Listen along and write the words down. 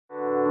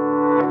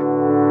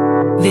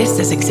This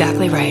is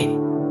exactly right.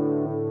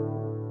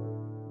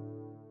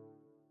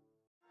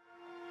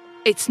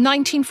 It's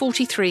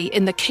 1943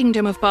 in the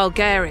Kingdom of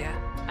Bulgaria.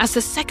 As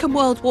the Second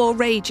World War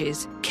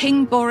rages,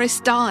 King Boris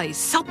dies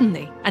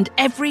suddenly, and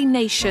every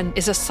nation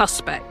is a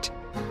suspect.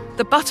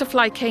 The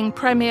Butterfly King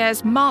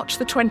premieres March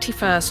the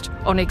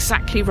 21st on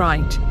Exactly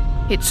Right.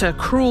 It's a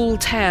cruel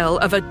tale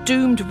of a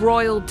doomed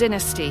royal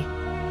dynasty.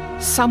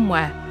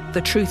 Somewhere,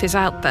 the truth is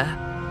out there.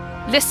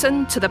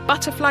 Listen to The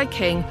Butterfly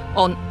King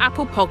on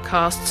Apple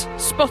Podcasts,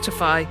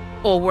 Spotify,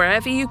 or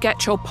wherever you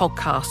get your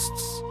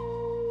podcasts.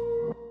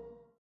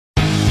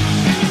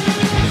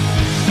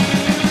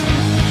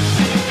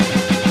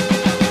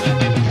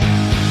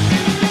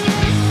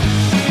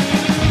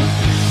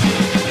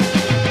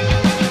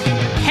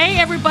 Hey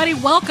everybody,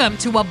 welcome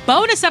to a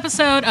bonus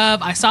episode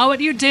of I Saw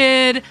What You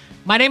Did.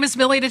 My name is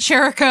Millie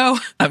DeCherico.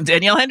 I'm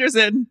Danielle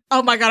Henderson.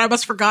 Oh my god, I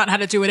must have forgotten how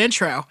to do an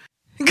intro.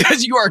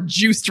 Because you are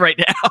juiced right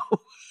now.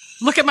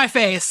 Look at my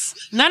face.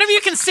 None of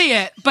you can see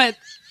it, but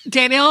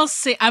Danielle,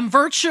 see, I'm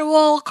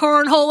virtual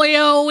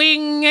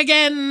cornholioing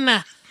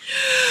again.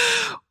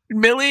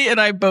 Millie and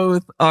I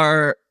both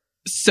are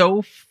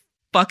so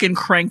fucking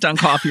cranked on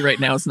coffee right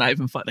now. It's not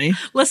even funny.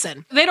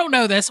 Listen, they don't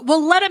know this.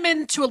 We'll let them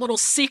into a little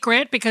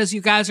secret because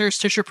you guys are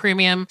Stitcher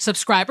Premium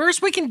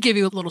subscribers. We can give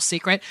you a little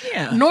secret.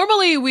 Yeah.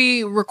 Normally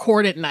we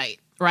record at night,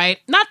 right?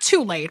 Not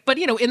too late, but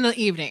in the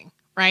evening,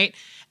 right?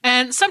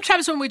 And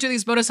sometimes when we do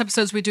these bonus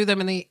episodes, we do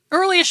them in the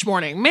early-ish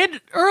morning,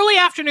 early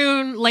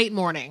afternoon, late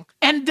morning.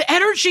 And the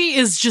energy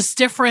is just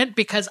different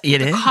because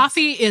the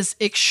coffee is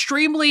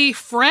extremely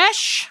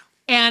fresh.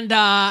 And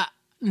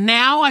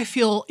now I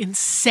feel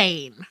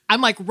insane.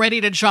 I'm like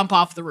ready to jump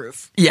off the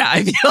roof. Yeah,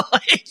 I feel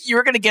like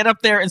you're going to get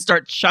up there and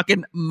start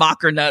chucking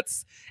mocker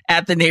nuts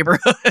at the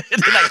neighborhood.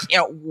 And I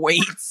can't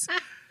wait.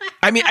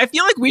 I mean, I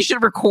feel like we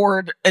should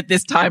record at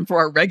this time for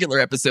our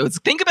regular episodes.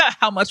 Think about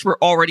how much we're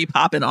already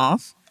popping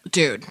off.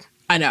 Dude,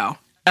 I know.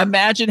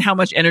 Imagine how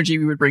much energy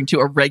we would bring to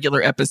a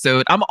regular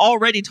episode. I'm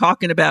already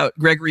talking about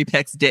Gregory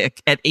Peck's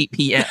dick at 8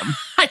 p.m.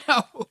 I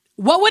know.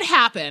 What would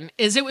happen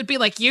is it would be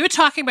like you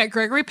talking about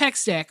Gregory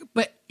Peck's dick,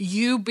 but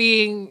you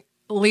being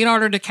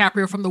Leonardo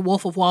DiCaprio from The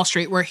Wolf of Wall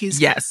Street, where he's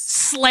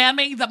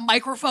slamming the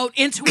microphone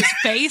into his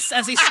face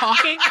as he's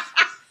talking.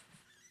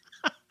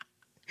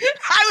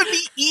 I would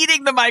be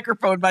eating the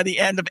microphone by the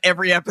end of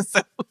every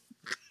episode.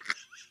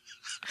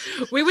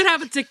 We would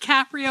have a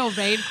DiCaprio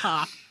vein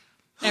pop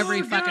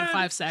every fucking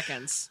 5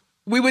 seconds.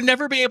 We would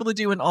never be able to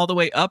do an All the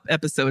Way Up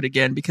episode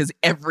again because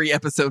every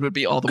episode would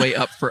be all the way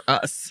up for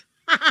us.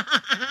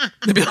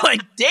 They'd be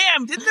like,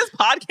 damn, didn't this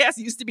podcast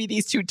used to be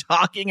these two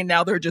talking and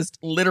now they're just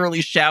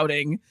literally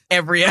shouting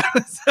every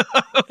episode?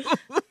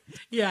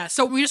 Yeah,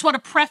 so we just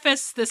want to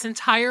preface this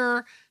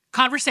entire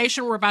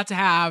conversation we're about to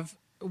have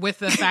with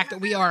the fact that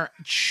we are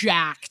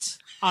jacked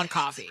on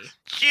coffee.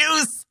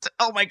 Juiced!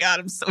 Oh my god,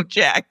 I'm so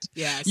jacked.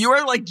 Yes. You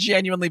are like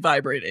genuinely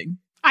vibrating.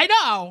 I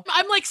know.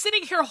 I'm like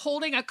sitting here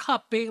holding a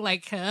cup being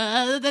like...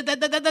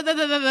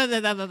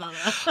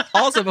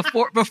 Also,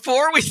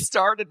 before we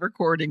started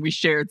recording, we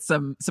shared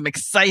some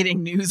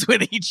exciting news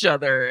with each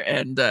other.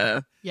 And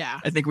I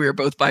think we were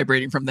both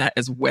vibrating from that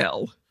as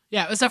well.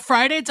 Yeah, it was a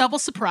Friday double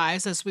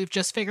surprise, as we've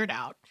just figured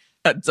out.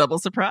 A double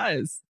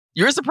surprise.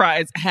 Your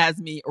surprise has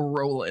me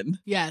rolling.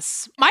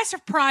 Yes. My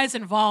surprise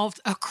involved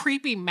a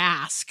creepy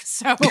mask.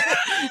 So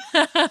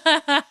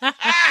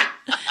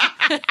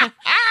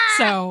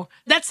so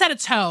that set a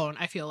tone,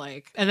 I feel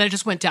like. And then it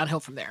just went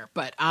downhill from there.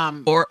 But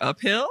or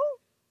uphill?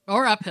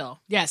 Or uphill.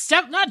 Yes,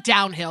 not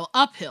downhill,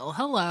 uphill.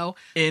 Hello.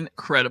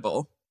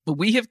 Incredible. But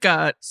we have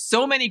got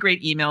so many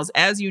great emails,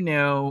 as you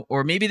know,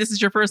 or maybe this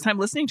is your first time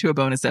listening to a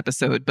bonus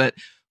episode, but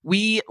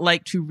we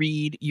like to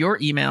read your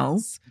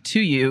emails to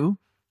you,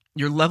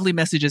 your lovely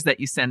messages that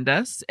you send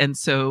us. And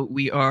so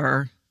we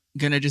are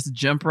going to just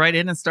jump right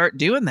in and start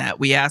doing that.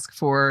 We ask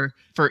for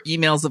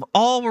emails of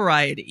all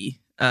variety,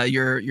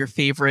 your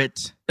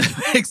favorite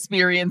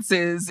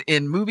experiences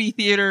in movie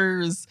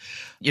theaters,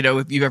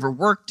 if you've ever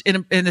worked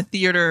in a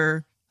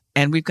theater,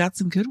 and we've got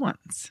some good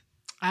ones.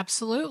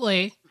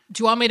 Absolutely.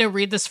 Do you want me to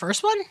read this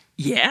first one?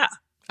 Yeah.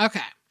 Okay.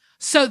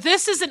 So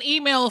this is an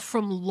email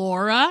from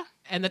Laura,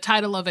 and the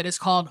title of it is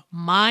called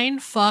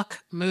Mindfuck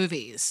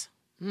Movies.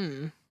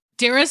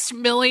 Dearest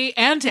Millie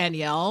and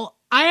Danielle,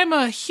 I am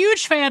a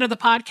huge fan of the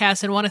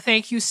podcast and want to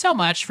thank you so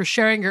much for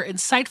sharing your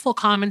insightful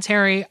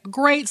commentary,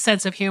 great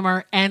sense of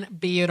humor, and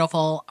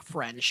beautiful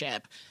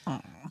friendship.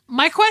 Aww.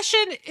 My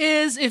question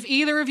is if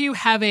either of you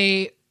have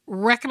a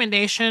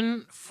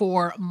recommendation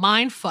for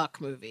mindfuck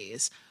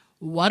movies.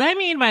 What I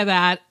mean by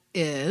that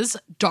is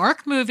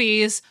dark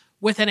movies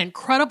with an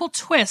incredible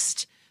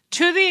twist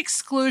to the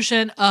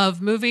exclusion of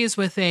movies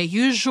with a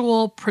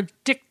usual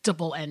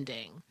predictable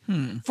ending.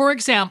 For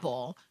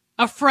example,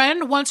 a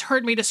friend once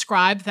heard me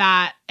describe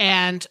that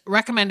and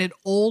recommended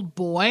Old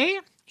Boy.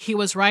 He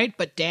was right,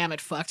 but damn,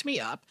 it fucked me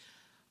up.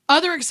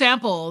 Other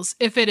examples,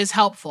 if it is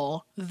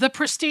helpful, The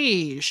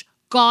Prestige,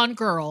 Gone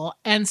Girl,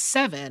 and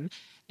Seven.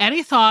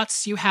 Any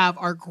thoughts you have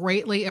are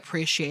greatly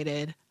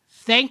appreciated.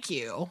 Thank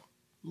you,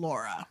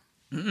 Laura.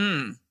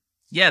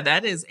 Yeah,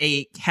 that is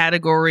a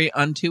category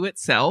unto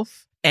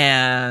itself.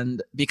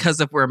 And because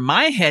of where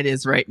my head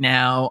is right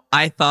now,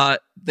 I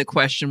thought the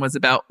question was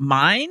about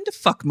mind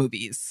fuck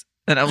movies.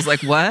 And I was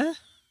like, what?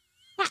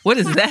 What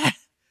is that?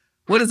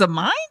 What is a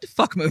mind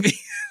fuck movie?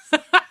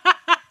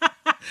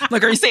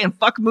 Like, are you saying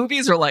fuck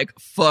movies or like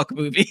fuck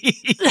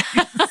movies?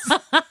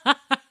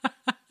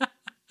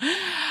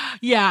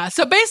 Yeah.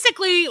 So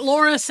basically,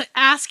 Laura's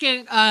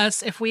asking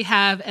us if we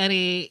have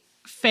any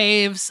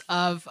faves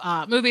of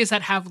movies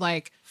that have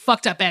like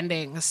fucked up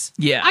endings.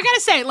 Yeah. I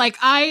gotta say, like,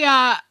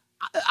 I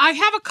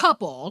have a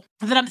couple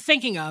that I'm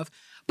thinking of,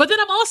 but then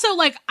I'm also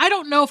like, I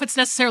don't know if it's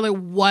necessarily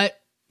what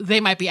they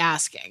might be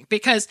asking,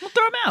 because We'll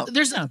throw them out.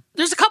 there's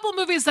a couple of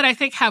movies that I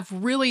think have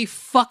really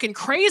fucking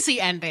crazy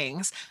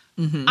endings.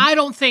 Mm-hmm. I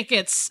don't think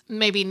it's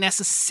maybe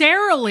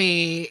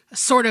necessarily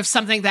sort of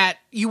something that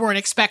you weren't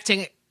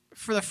expecting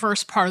for the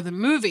first part of the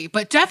movie,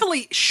 but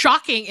definitely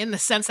shocking in the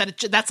sense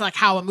that that's like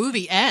how a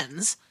movie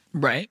ends.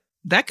 Right.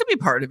 That could be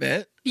part of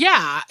it.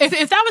 Yeah.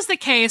 If that was the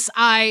case,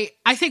 I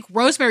think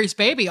Rosemary's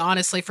Baby,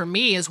 honestly, for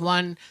me, is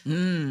one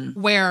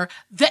where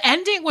the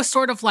ending was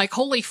sort of like,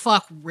 holy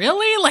fuck,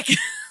 really? Like,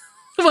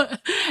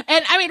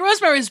 and I mean,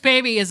 Rosemary's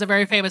Baby is a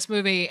very famous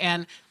movie,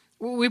 and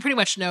we pretty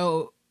much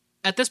know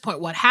at this point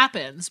what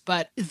happens,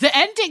 but the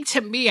ending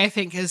to me, I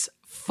think, is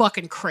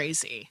fucking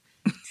crazy.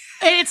 And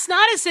it's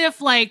not as if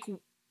like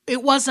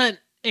it wasn't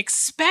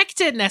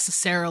expected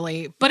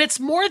necessarily, but it's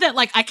more that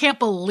like I can't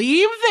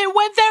believe they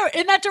went there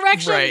in that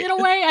direction in a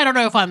way. I don't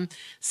know if I'm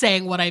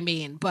saying what I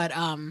mean, but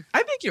I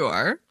think you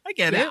are. I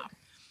get yeah. it.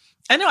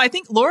 I know. I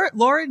think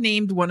Laura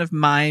named one of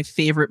my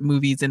favorite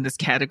movies in this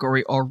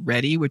category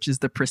already, which is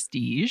The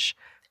Prestige.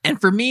 And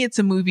for me, it's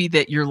a movie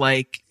that you're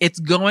like, it's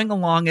going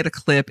along at a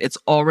clip. It's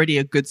already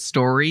a good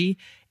story.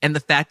 And the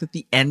fact that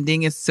the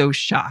ending is so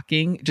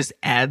shocking just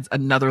adds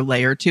another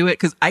layer to it.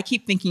 Because I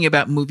keep thinking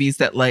about movies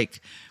that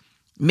like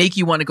make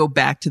you want to go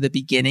back to the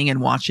beginning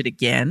and watch it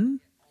again.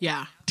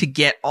 Yeah. To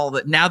get all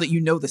the, now that you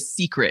know the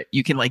secret,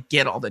 you can like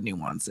get all the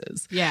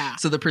nuances. Yeah.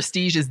 So The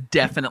Prestige is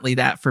definitely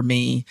that for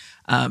me.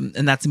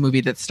 And that's a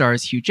movie that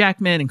stars Hugh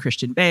Jackman and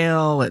Christian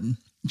Bale, and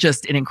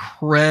just an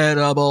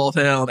incredible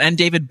film. And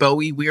David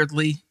Bowie,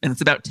 weirdly. And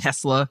it's about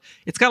Tesla.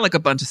 It's got like a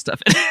bunch of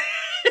stuff in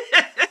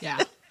it.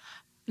 Yeah.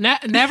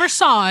 Never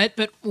saw it,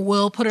 but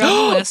we'll put it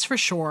on the list for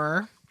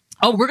sure.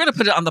 Oh, we're going to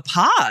put it on the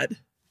pod.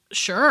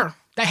 Sure.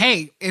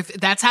 Hey, if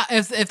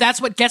that's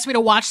what gets me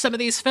to watch some of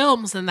these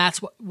films, then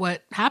that's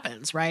what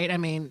happens, right? I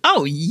mean,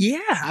 oh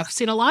yeah, I've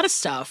seen a lot of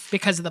stuff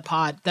because of the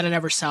pod that I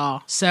never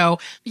saw. So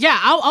yeah,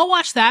 I'll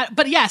watch that.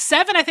 But yeah,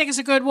 7 I think is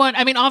a good one.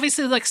 I mean,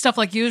 obviously like stuff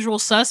like Usual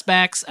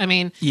Suspects. I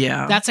mean,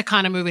 yeah, that's a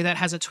kind of movie that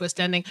has a twist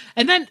ending.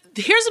 And then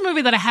here's a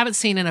movie that I haven't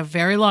seen in a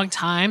very long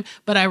time,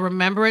 but I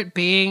remember it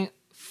being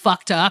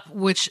fucked up,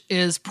 which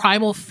is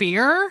Primal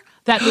Fear,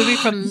 that movie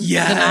from the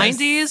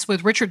 90s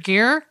with Richard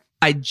Gere.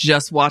 I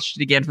just watched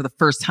it again for the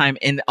first time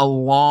in a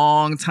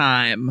long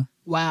time.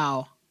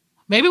 Wow.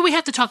 Maybe we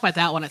have to talk about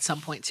that one at some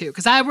point too,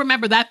 because I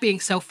remember that being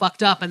so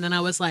fucked up, and then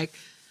I was like,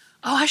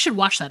 oh, I should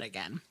watch that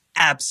again.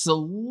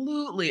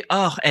 Absolutely.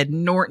 Oh, Ed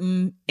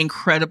Norton,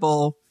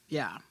 incredible.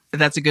 Yeah.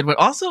 That's a good one.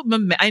 Also,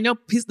 I know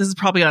this is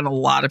probably on a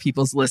lot of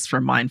people's lists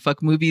for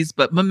mindfuck movies,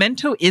 but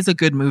Memento is a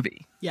good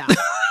movie. Yeah.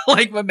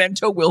 Like,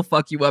 Memento will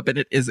fuck you up, and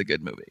it is a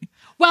good movie.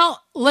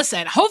 Well,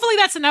 listen, hopefully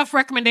that's enough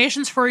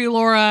recommendations for you,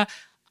 Laura.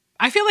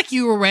 I feel like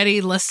you already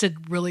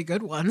listed really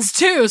good ones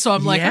too. So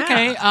I'm like,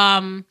 okay,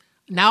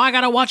 now I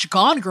got to watch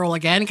Gone Girl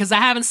again because I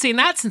haven't seen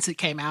that since it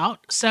came out.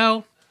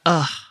 So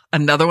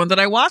another one that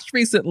I watched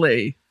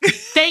recently.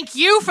 Thank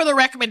you for the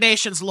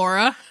recommendations,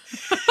 Laura.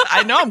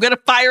 I know I'm going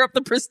to fire up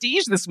The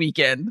Prestige this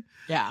weekend.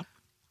 Yeah.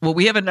 Well,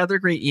 we have another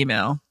great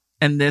email.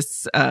 And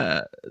this,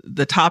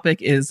 the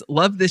topic is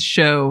love this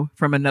show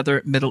from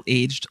another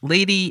middle-aged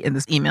lady. And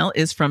this email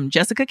is from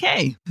Jessica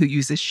K, who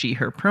uses she,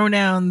 her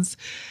pronouns.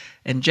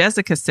 And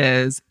Jessica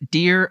says,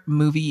 Dear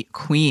Movie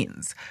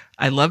Queens,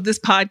 I love this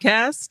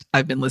podcast.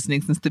 I've been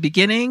listening since the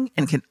beginning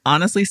and can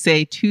honestly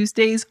say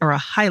Tuesdays are a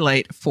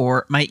highlight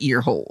for my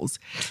ear holes.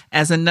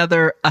 As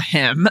another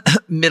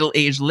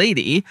middle-aged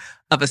lady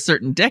of a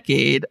certain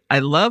decade, I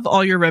love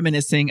all your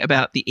reminiscing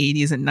about the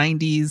 80s and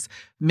 90s.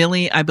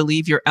 Millie, I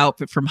believe your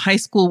outfit from high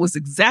school was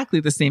exactly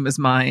the same as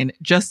mine,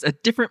 just a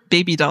different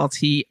baby doll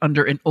tee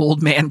under an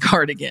old man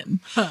cardigan.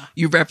 Huh.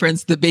 You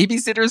referenced The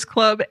Babysitter's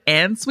Club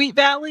and Sweet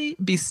Valley.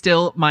 Be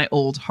still my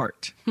old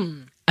heart.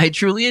 I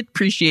truly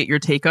appreciate your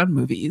take on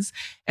movies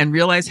and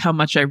realize how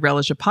much I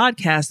relish a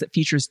podcast that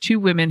features two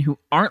women who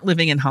aren't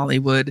living in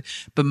Hollywood,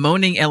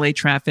 bemoaning LA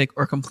traffic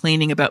or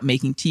complaining about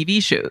making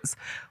TV shows.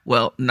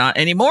 Well, not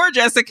anymore,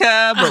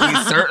 Jessica, but we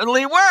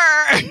certainly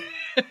were.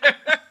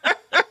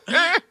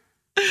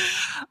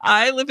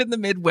 I live in the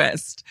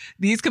Midwest.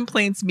 These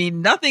complaints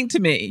mean nothing to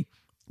me.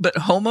 But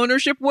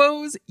homeownership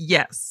woes?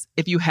 Yes.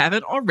 If you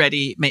haven't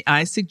already, may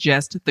I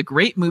suggest the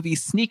great movie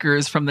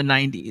Sneakers from the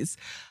 90s.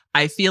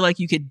 I feel like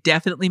you could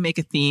definitely make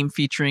a theme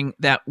featuring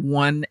that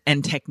one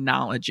and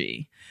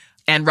technology.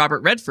 And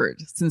Robert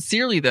Redford,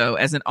 sincerely, though,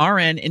 as an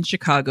RN in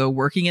Chicago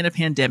working in a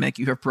pandemic,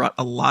 you have brought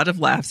a lot of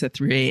laughs at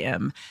 3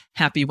 a.m.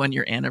 Happy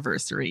 1-year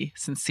anniversary.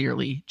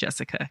 Sincerely,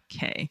 Jessica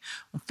K.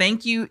 Well,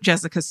 thank you,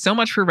 Jessica, so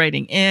much for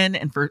writing in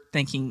and for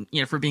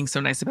for being so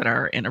nice about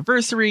our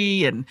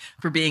anniversary and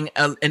for being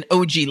an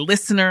OG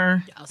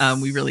listener.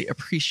 Yes. We really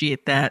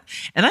appreciate that.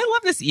 And I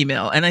love this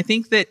email. And I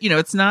think that,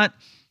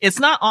 it's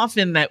not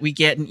often that we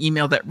get an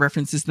email that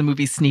references the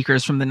movie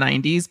Sneakers from the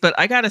 90s, but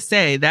I gotta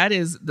say, that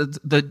is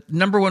the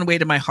number one way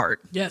to my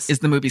heart. Yes. Is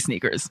the movie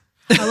Sneakers.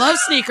 I love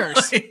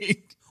Sneakers.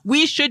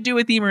 We should do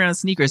a theme around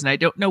Sneakers, and I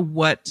don't know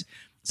what.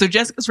 So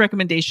Jessica's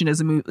recommendation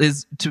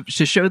is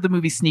to show the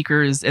movie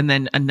Sneakers and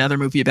then another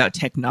movie about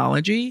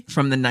technology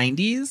from the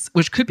 90s,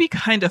 which could be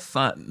kind of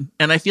fun.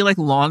 And I feel like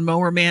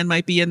Lawnmower Man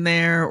might be in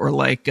there, or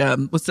like,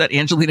 what's that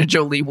Angelina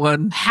Jolie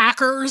one?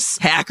 Hackers.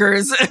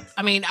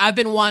 I mean, I've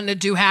been wanting to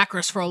do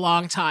Hackers for a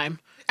long time.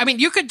 I mean,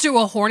 you could do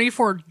a horny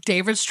for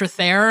David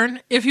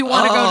Strathairn if you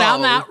want to go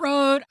down that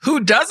road.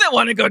 Who doesn't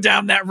want to go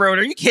down that road?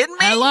 Are you kidding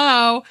me?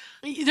 Hello.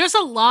 There's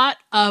a lot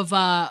of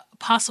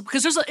possible,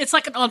 because it's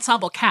like an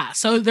ensemble cast.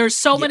 So there's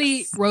so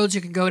many roads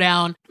you can go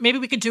down. Maybe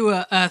we could do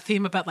a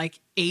theme about like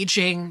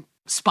aging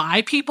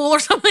spy people or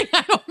something.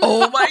 I don't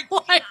know. Oh my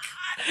God.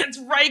 That's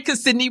right,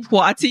 because Sidney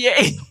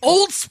Poitier.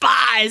 Old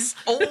spies.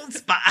 Old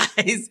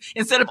spies.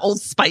 Instead of Old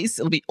Spice,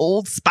 it'll be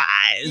Old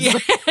Spies.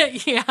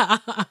 Yeah.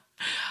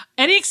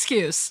 Any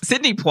excuse.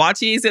 Sidney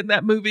Poitier's in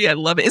that movie. I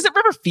love it. Isn't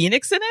River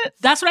Phoenix in it?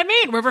 That's what I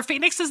mean. River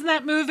Phoenix is in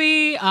that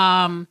movie.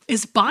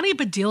 Is Bonnie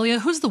Bedelia?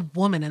 Who's the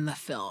woman in the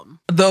film?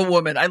 The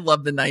woman. I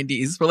love the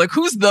 90s. We're like,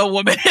 who's the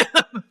woman?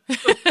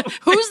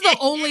 Who's the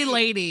only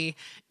lady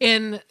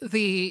in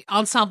the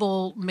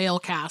ensemble male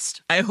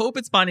cast? I hope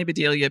it's Bonnie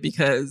Bedelia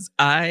because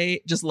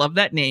I just love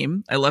that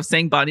name. I love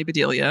saying Bonnie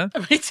Bedelia.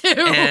 Me too.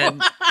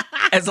 And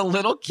as a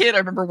little kid, I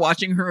remember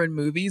watching her in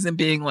movies and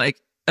being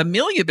like,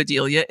 Amelia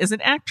Bedelia is an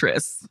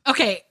actress.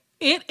 Okay,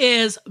 it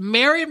is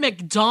Mary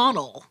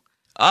McDonnell.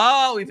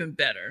 Oh, even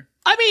better.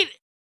 I mean,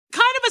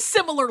 kind of a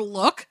similar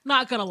look,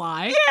 not gonna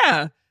lie.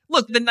 Yeah.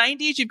 Look, the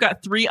 90s, you've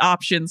got 3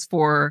 options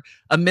for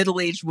a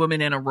middle-aged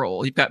woman in a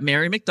role. You've got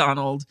Mary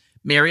McDonnell,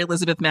 Mary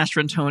Elizabeth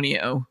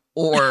Mastrantonio,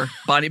 or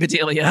Bonnie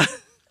Bedelia.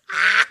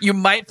 You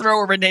might throw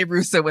a Renee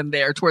Russo in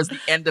there towards the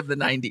end of the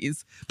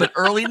 90s. But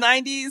early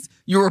 90s,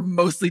 you were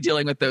mostly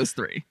dealing with those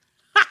 3.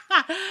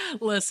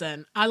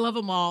 Listen, I love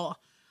them all.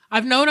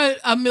 I've known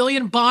a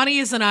million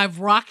Bonnies and I've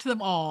rocked them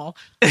all.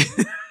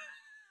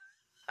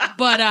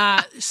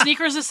 But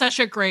Sneakers is such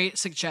a great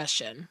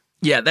suggestion.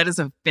 Yeah, that is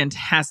a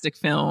fantastic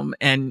film.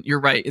 And you're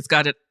right.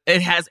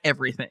 It has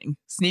everything.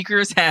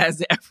 Sneakers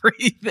has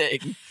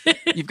everything.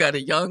 You've got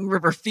a young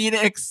River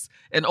Phoenix,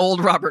 an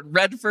old Robert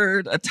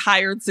Redford, a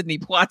tired Sidney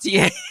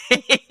Poitier,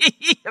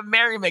 a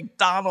Mary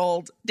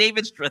McDonnell,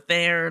 David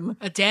Strathairn,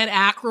 a Dan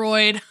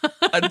Aykroyd.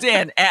 A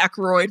Dan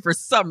Aykroyd. For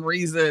some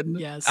reason,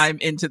 yes, I'm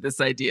into this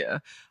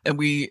idea. And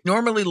we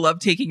normally love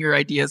taking your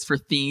ideas for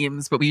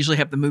themes, but we usually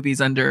have the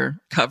movies under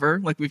cover.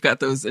 Like we've got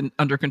those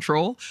under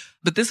control.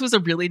 But this was a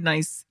really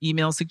nice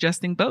email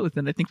suggesting both.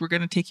 And I think we're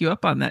going to take you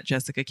up on that,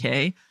 Jessica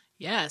K.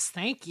 Yes,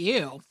 thank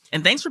you.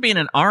 And thanks for being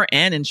an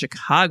RN in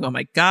Chicago.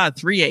 My God,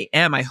 3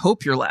 a.m. I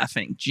hope you're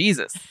laughing.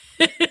 Jesus.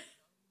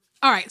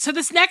 All right. So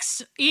this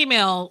next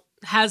email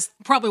has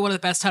probably one of the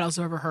best titles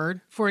I've ever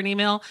heard for an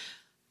email.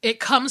 It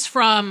comes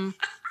from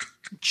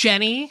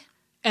Jenny,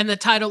 and the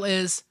title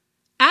is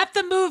At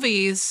the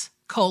Movies,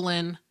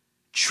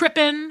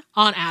 Trippin'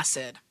 on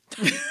Acid.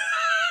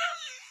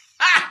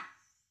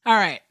 All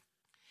right.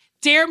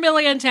 Dear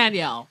Millie and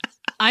Danielle,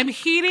 I'm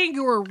heeding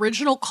your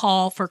original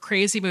call for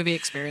crazy movie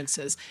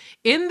experiences.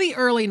 In the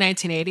early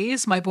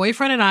 1980s, my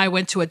boyfriend and I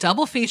went to a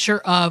double feature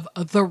of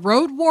The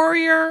Road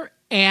Warrior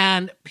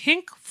and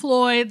Pink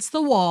Floyd's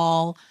The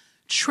Wall,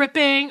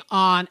 Tripping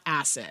on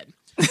Acid.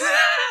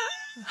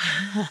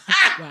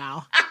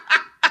 Wow.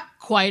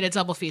 Quite a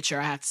double feature,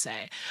 I have to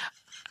say.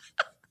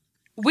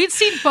 We'd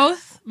seen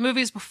both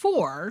movies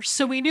before,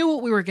 so we knew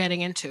what we were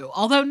getting into.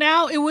 Although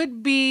now it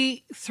would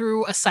be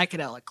through a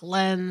psychedelic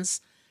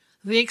lens.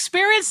 The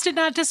experience did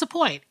not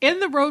disappoint. In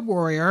The Road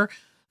Warrior,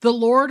 the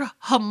Lord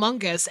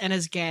Humongous and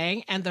his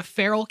gang and the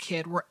feral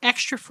kid were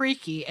extra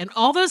freaky, and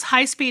all those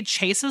high-speed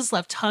chases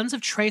left tons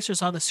of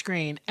tracers on the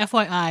screen.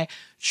 FYI,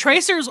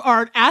 tracers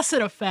are an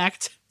acid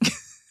effect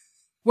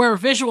where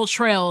visual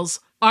trails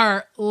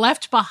are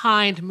left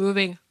behind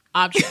moving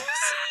objects.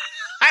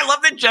 I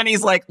love that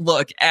Jenny's like,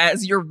 look,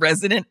 as your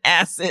resident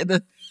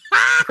acid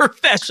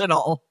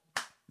professional,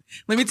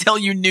 let me tell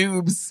you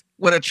noobs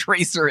what a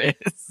tracer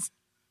is.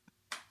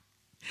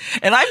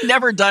 And I've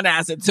never done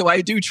acid, so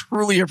I do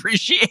truly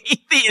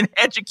appreciate the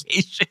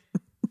education.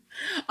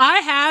 I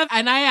have,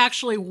 and I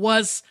actually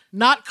was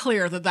not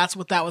clear that that's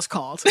what that was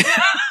called.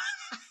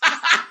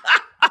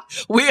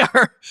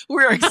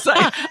 We're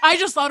excited. I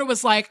just thought it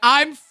was like,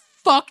 I'm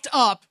fucked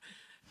up.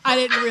 I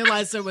didn't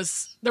realize there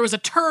was a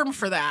term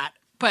for that,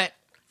 but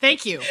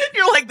thank you.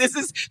 You're like, this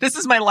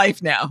is my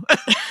life now.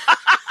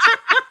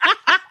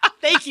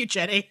 Thank you,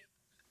 Jenny.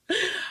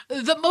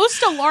 The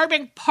most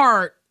alarming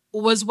part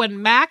was when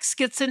Max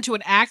gets into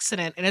an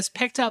accident and is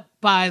picked up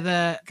by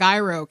the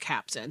Gyro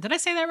Captain. Did I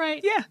say that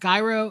right? Yeah.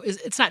 Gyro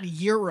it's not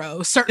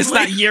Euro, certainly. It's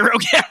not Gyro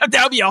Captain.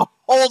 That would be a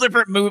whole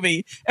different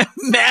movie.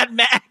 Mad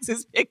Max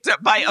is picked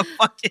up by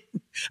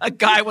a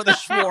guy with a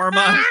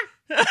shawarma.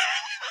 a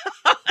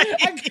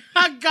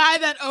guy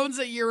that owns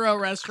a Euro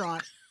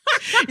restaurant.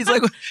 He's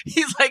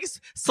like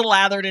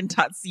slathered in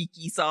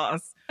tzatziki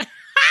sauce.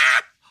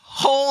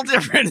 Whole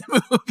different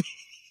movie.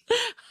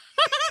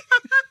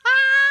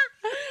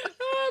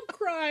 I'm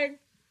crying.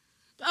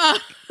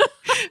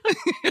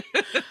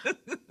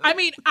 I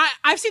mean,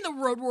 I've seen The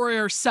Road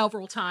Warrior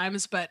several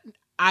times, but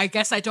I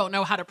guess I don't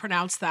know how to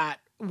pronounce that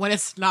when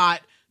it's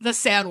not the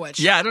sandwich.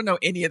 Yeah, I don't know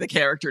any of the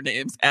character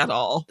names at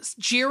all.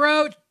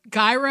 Gyro.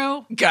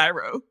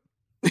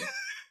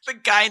 The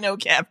Gyno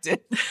Captain.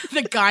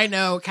 The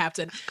Gyno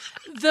Captain.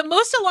 The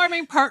most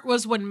alarming part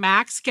was when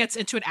Max gets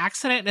into an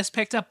accident and is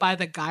picked up by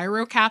the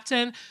Gyro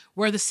Captain,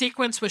 where the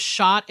sequence was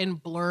shot in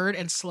blurred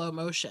and slow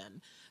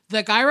motion.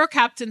 The Gyro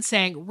Captain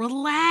saying,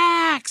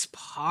 "Relax,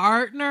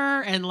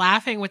 partner," and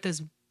laughing with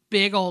his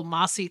big old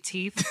mossy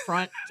teeth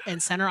front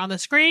and center on the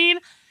screen.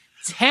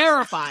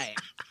 Terrifying.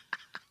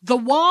 The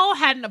wall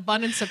had an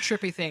abundance of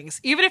trippy things,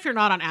 even if you're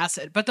not on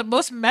acid, but the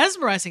most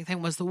mesmerizing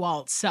thing was the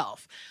wall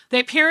itself.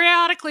 They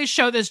periodically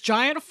show this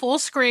giant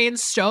full-screen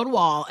stone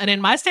wall, and in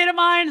my state of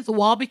mind, the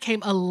wall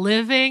became a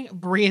living,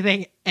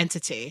 breathing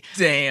entity.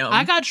 Damn.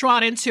 I got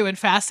drawn into and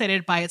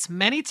fascinated by its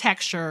many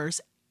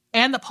textures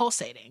and the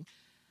pulsating.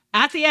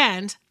 At the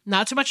end,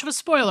 not too much of a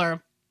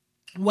spoiler,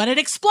 when it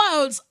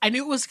explodes, I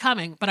knew it was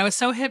coming, but I was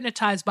so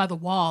hypnotized by the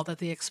wall that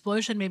the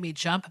explosion made me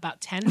jump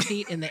about 10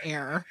 feet in the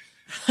air.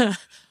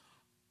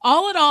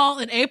 All in all,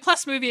 an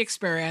A-plus movie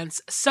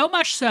experience. So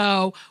much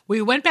so,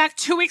 we went back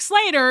 2 weeks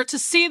later to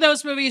see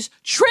those movies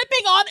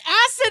tripping on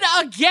acid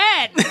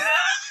again.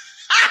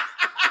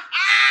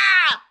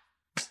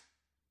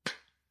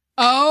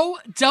 Oh,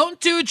 don't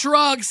do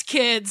drugs,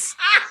 kids.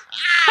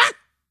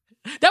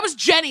 That was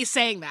Jenny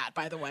saying that,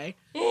 by the way.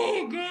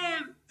 Oh,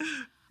 God.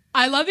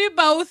 I love you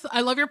both. I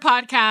love your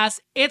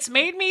podcast. It's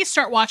made me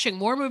start watching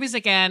more movies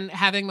again,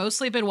 having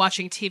mostly been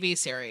watching TV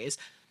series.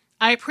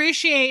 I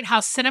appreciate how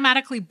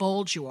cinematically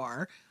bold you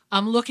are.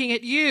 I'm looking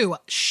at you,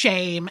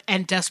 Shame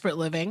and Desperate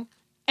Living,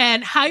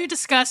 and how you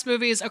discuss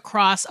movies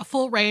across a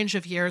full range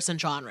of years and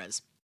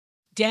genres.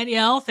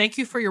 Danielle, thank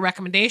you for your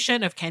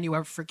recommendation of Can You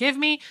Ever Forgive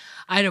Me?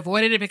 I'd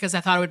avoided it because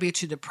I thought it would be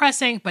too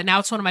depressing, but now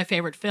it's one of my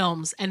favorite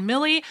films. And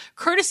Millie,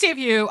 courtesy of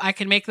you, I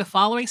can make the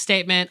following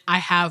statement. I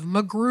have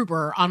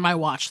MacGruber on my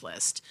watch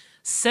list.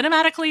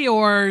 Cinematically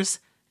yours,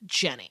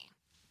 Jenny.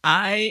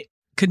 I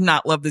could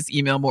not love this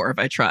email more if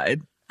I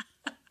tried.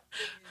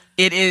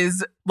 It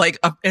is like,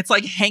 it's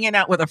like hanging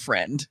out with a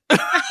friend.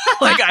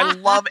 Like, I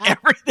love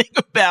everything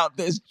about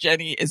this.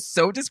 Jenny is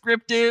so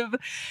descriptive.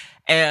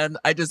 And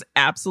I just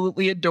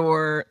absolutely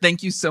adore.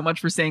 Thank you so much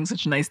for saying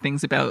such nice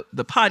things about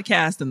the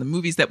podcast and the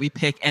movies that we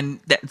pick, and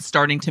that's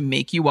starting to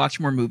make you watch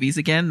more movies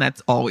again.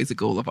 That's always a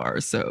goal of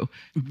ours. So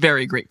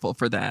very grateful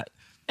for that.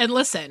 And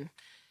listen,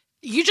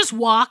 you just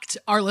walked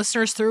our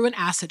listeners through an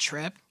acid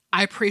trip.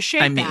 I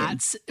appreciate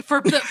that.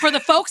 For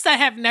the folks that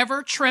have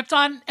never tripped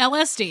on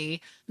LSD,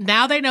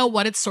 now they know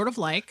what it's sort of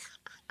like.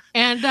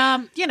 And,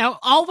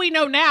 all we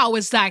know now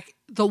is that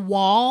the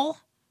wall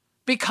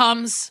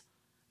becomes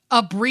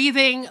a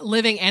breathing,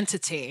 living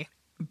entity.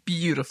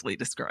 Beautifully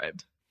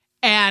described.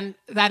 And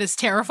that is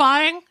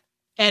terrifying.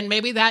 And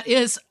maybe that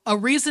is a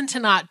reason to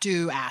not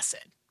do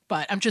acid.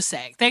 But I'm just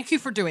saying, thank you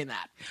for doing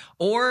that.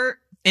 Or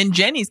in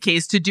Jenny's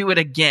case, to do it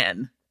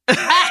again.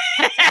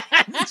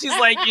 She's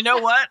like, you know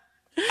what?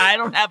 I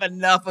don't have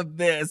enough of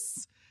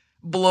this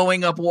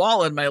blowing up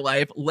wall in my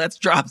life. Let's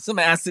drop some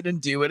acid and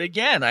do it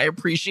again. I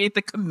appreciate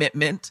the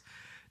commitment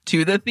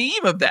to the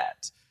theme of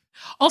that.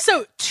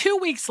 Also, 2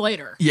 weeks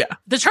later. Yeah.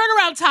 The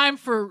turnaround time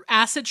for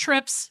acid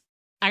trips,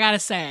 I gotta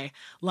say,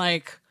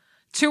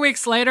 2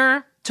 weeks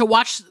later to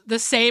watch the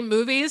same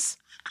movies.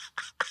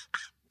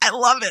 I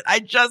love it. I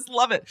just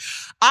love it.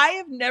 I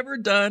have never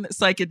done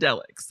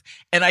psychedelics,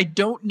 and I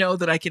don't know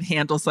that I can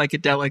handle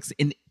psychedelics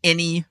in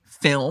any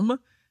film,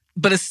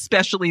 but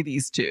especially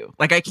these two.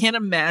 I can't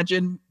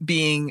imagine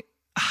being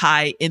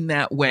high in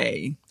that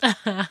way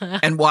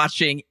and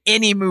watching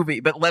any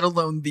movie, but let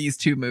alone these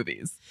two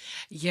movies.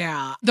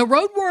 Yeah. The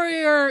Road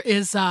Warrior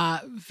is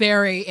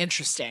very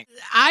interesting.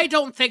 I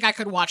don't think I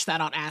could watch that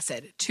on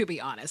acid, to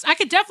be honest. I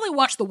could definitely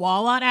watch The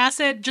Wall on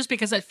acid just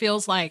because it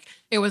feels like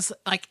it was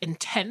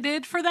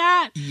intended for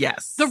that.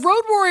 Yes. The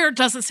Road Warrior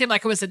doesn't seem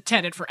like it was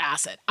intended for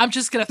acid. I'm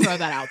just going to throw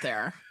that out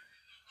there.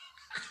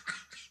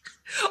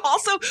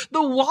 Also,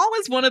 The Wall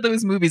is one of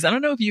those movies. I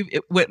don't know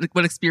if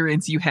what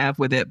experience you have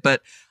with it,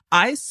 but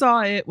I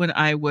saw it when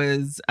I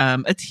was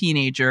a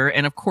teenager.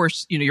 And of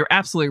course, you're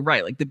absolutely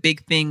right. Like the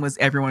big thing was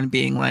everyone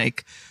being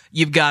like,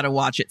 you've got to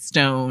watch it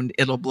stoned.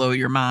 It'll blow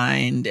your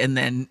mind. And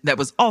then that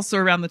was also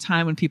around the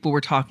time when people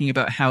were talking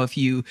about how if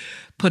you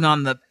put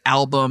on the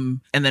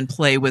album and then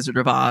play Wizard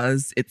of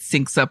Oz, it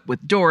syncs up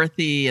with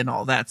Dorothy and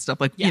all that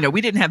stuff. Like,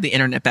 we didn't have the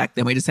internet back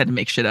then. We just had to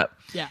make shit up.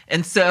 Yeah.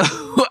 And so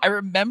I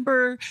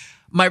remember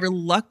my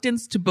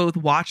reluctance to both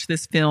watch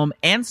this film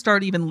and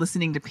start even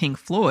listening to Pink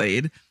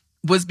Floyd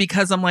was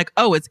because I'm like,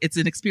 oh, it's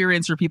an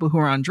experience for people who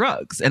are on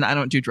drugs, and I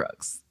don't do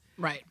drugs.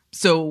 Right.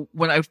 So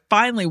when I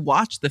finally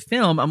watched the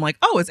film, I'm like,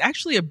 oh, it's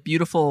actually a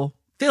beautiful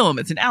film.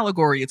 It's an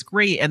allegory. It's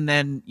great. And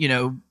then,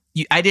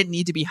 I didn't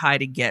need to be high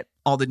to get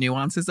all the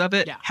nuances of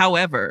it. Yeah.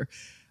 However,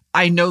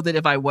 I know that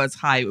if I was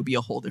high, it would be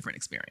a whole different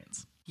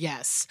experience.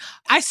 Yes.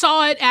 I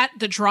saw it at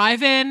the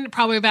drive-in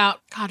probably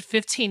about,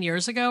 15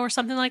 years ago or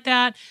something like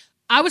that.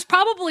 I was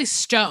probably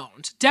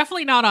stoned.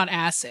 Definitely not on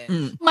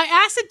acid. My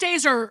acid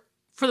days are,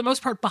 for the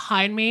most part,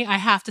 behind me, I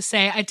have to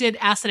say. I did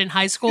acid in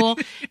high school,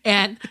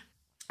 and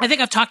I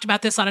think I've talked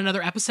about this on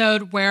another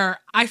episode where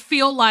I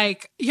feel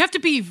like you have to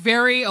be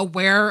very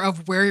aware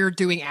of where you're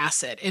doing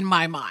acid, in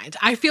my mind.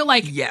 I feel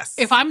like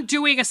if I'm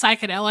doing a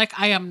psychedelic,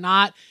 I am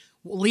not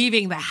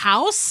leaving the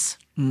house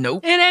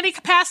in any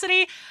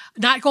capacity,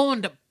 not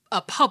going to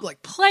a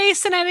public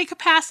place in any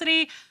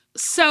capacity.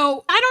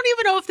 So I don't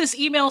even know if this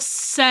email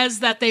says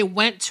that they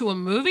went to a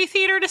movie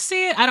theater to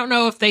see it. I don't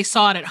know if they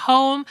saw it at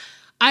home.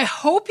 I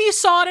hope you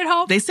saw it at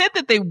home. They said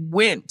that they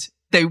went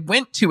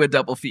to a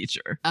double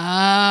feature.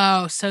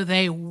 Oh, so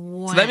they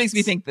went. So that makes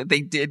me think that they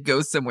did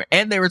go somewhere.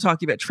 And they were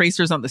talking about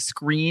tracers on the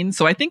screen.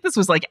 So I think this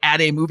was like at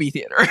a movie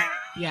theater.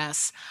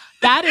 Yes.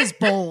 That is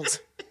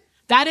bold.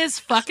 That is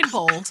fucking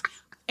bold.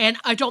 And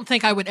I don't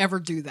think I would ever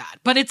do that.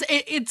 But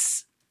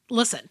it's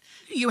listen,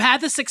 you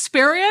had this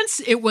experience.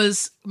 It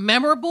was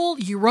memorable.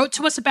 You wrote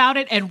to us about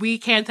it, and we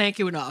can't thank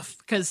you enough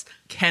because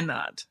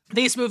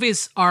these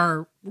movies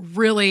are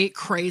really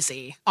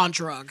crazy on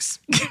drugs.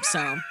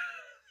 So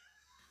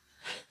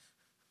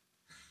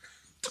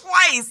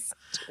twice.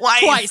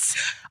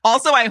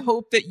 Also, I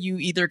hope that you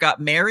either got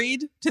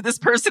married to this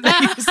person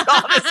that you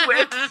saw this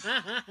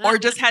with, or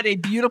just had a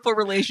beautiful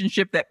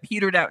relationship that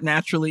petered out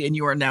naturally and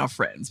you are now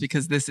friends,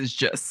 because this is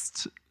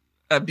just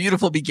a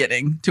beautiful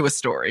beginning to a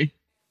story.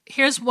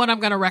 Here's what I'm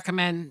going to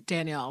recommend,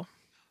 Danielle.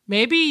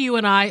 Maybe you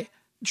and I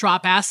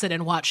drop acid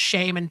and watch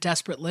Shame and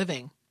Desperate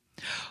Living.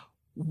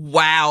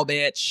 Wow,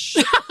 bitch.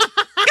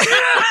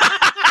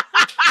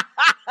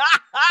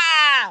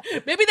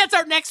 Maybe that's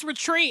our next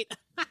retreat.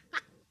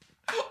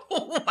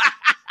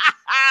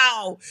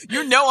 Wow.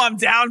 I'm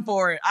down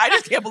for it. I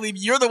just can't believe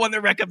you're the one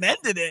that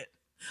recommended it.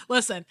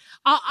 Listen,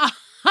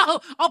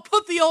 I'll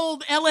put the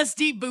old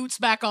LSD boots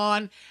back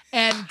on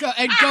and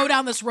go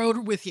down this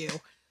road with you.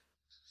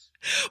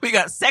 We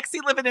got sexy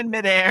living in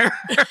midair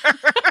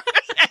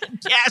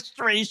and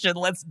castration.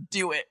 Let's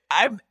do it.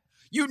 I'm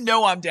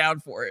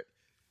down for it.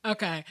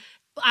 Okay.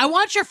 I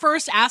want your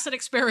first acid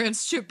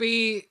experience to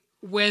be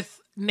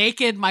with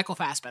naked Michael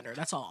Fassbender.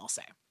 That's all I'll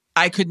say.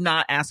 I could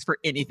not ask for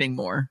anything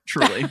more.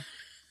 Truly.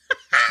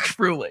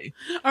 Truly.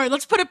 All right,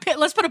 let's put a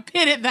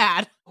pin in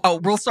that. Oh,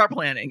 we'll start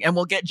planning, and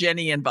we'll get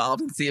Jenny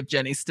involved and see if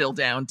Jenny's still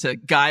down to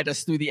guide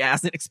us through the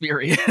acid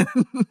experience.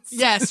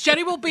 Yes,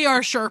 Jenny will be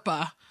our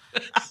Sherpa.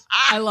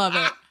 I love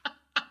it.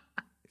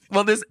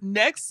 Well, this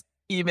next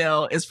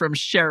email is from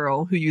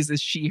Cheryl, who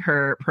uses she,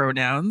 her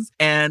pronouns.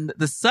 And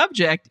the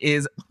subject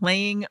is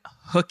playing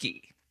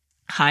hooky.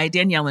 Hi,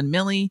 Danielle and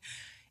Millie.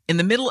 In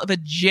the middle of a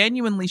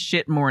genuinely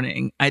shit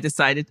morning, I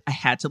decided I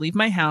had to leave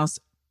my house,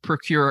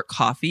 procure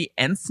coffee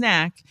and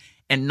snack,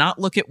 and not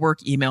look at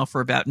work email for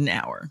about an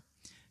hour.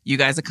 You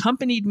guys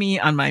accompanied me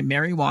on my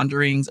merry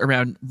wanderings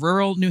around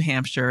rural New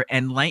Hampshire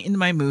and lightened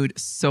my mood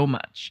so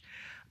much.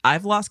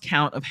 I've lost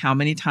count of how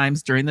many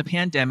times during the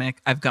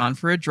pandemic I've gone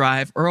for a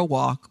drive or a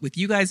walk with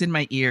you guys in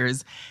my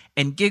ears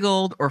and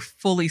giggled or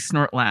fully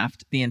snort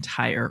laughed the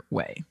entire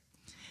way.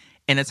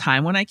 In a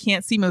time when I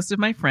can't see most of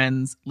my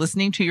friends,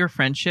 listening to your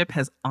friendship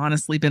has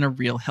honestly been a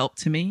real help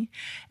to me,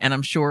 and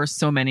I'm sure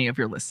so many of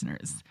your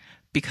listeners.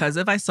 Because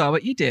of I Saw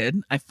What You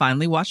Did, I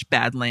finally watched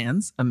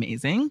Badlands,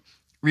 amazing,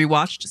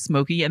 rewatched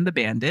Smokey and the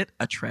Bandit,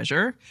 a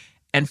treasure,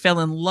 and fell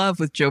in love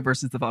with Joe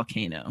versus the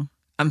Volcano.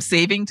 I'm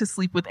saving to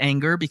sleep with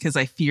anger because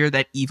I fear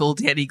that evil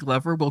Danny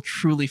Glover will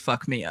truly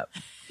fuck me up.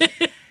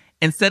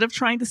 Instead of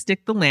trying to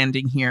stick the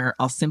landing here,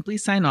 I'll simply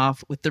sign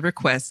off with the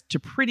request to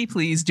pretty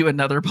please do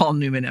another Paul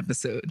Newman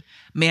episode.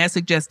 May I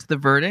suggest The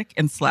Verdict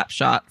and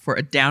Slapshot for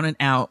a Down and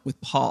Out with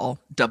Paul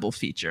double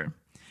feature.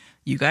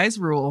 You guys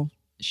rule,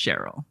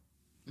 Cheryl.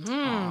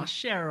 Oh,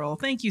 Cheryl,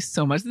 thank you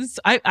so much.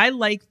 I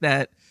like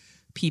that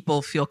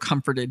people feel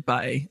comforted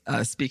by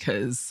us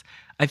because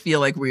I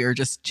feel like we are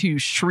just two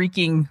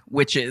shrieking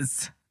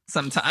witches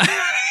sometimes.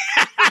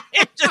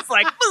 It's just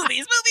like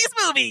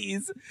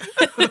movies.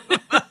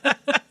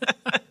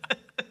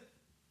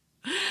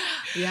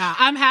 Yeah,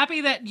 I'm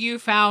happy that you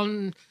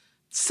found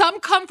some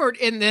comfort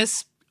in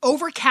this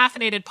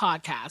over-caffeinated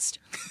podcast.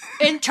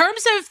 In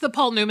terms of the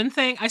Paul Newman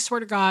thing, I swear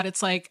to God,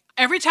 it's like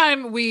every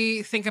time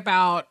we think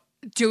about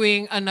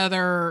doing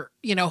another,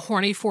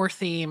 horny for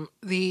theme,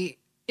 the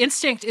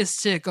instinct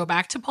is to go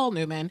back to Paul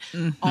Newman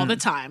all the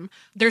time.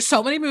 There's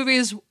so many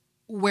movies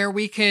where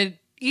we could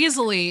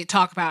easily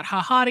talk about how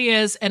hot he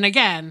is. And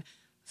again,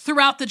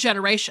 throughout the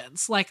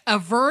generations, like A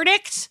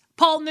Verdict,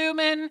 Paul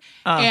Newman,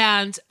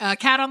 and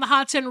Cat on the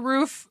Hot Tin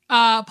Roof,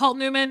 Paul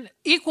Newman,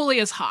 equally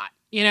as hot,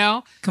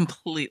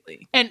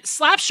 Completely. And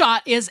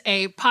Slapshot is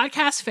a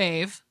podcast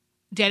fave.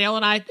 Danielle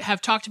and I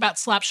have talked about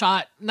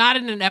Slapshot, not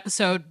in an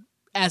episode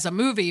as a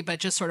movie, but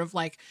just sort of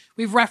like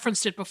we've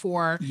referenced it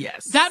before.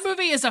 Yes. That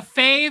movie is a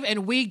fave,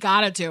 and we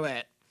gotta do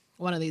it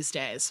one of these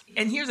days.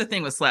 And here's the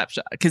thing with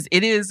Slapshot, because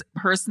it is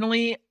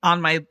personally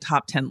on my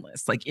top 10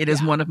 list. Like, it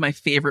is one of my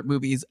favorite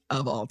movies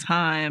of all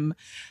time.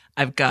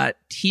 I've got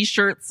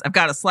t-shirts. I've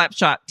got a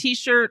Slapshot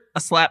t-shirt,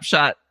 a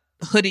Slapshot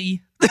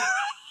hoodie.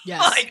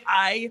 Yes. Like,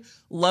 I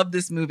love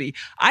this movie.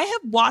 I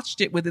have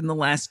watched it within the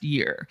last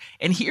year.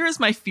 And here is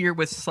my fear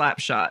with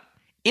Slapshot.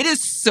 It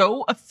is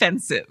so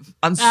offensive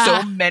on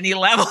so many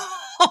levels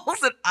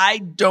that I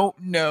don't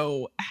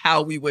know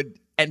how we would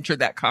enter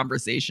that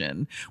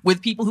conversation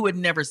with people who had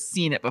never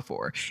seen it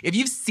before. If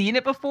you've seen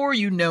it before,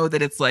 you know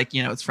that it's like,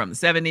 it's from the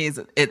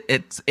 70s.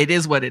 It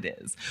is what it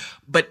is.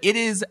 But it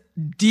is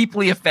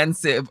deeply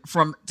offensive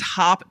from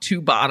top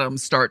to bottom,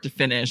 start to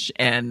finish.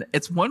 And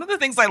it's one of the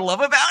things I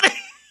love about it.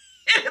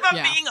 If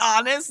I'm being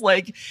honest,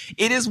 like,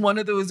 it is one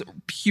of those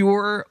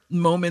pure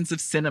moments of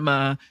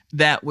cinema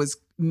that was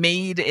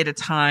made at a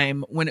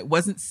time when it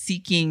wasn't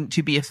seeking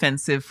to be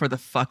offensive for the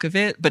fuck of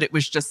it, but it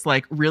was just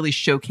like really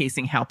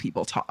showcasing how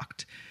people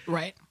talked.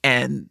 Right.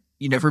 And,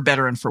 for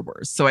better and for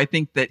worse. So I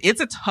think that it's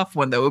a tough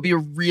one, though. It would be a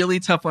really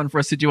tough one for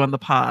us to do on the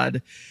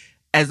pod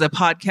as a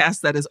podcast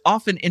that is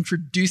often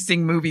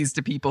introducing movies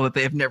to people that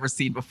they have never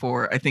seen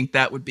before. I think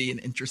that would be an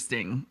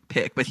interesting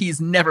pick, but he's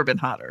never been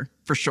hotter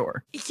for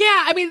sure.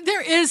 Yeah. I mean,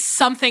 there is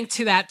something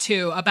to that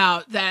too,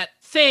 about that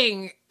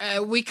thing.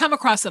 We come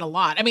across it a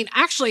lot. I mean,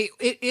 actually,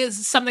 it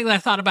is something that I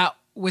thought about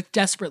with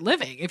Desperate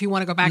Living. If you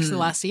want to go back to the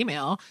last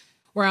email,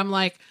 where I'm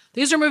like,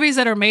 these are movies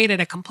that are made at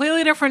a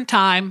completely different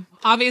time,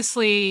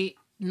 obviously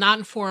not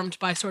informed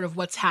by sort of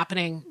what's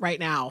happening right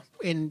now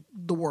in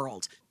the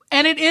world.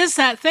 And it is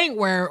that thing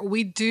where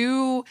we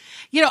do,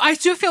 I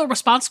do feel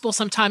responsible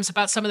sometimes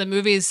about some of the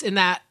movies, in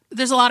that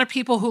there's a lot of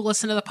people who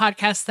listen to the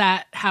podcast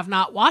that have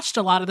not watched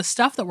a lot of the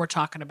stuff that we're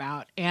talking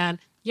about. And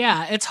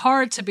yeah, it's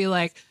hard to be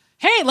like,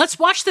 hey, let's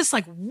watch this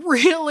like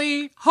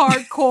really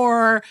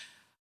hardcore,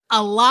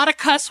 a lot of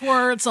cuss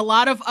words, a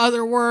lot of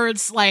other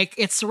words. Like,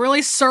 it's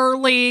really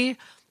surly.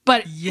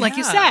 But like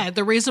you said,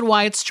 the reason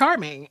why it's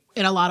charming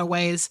in a lot of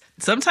ways.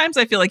 Sometimes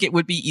I feel like it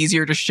would be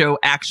easier to show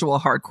actual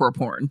hardcore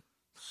porn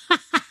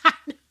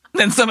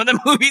than some of the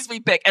movies we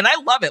pick. And I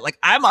love it. Like,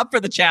 I'm up for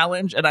the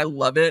challenge and I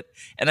love it.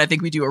 And I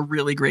think we do a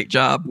really great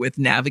job with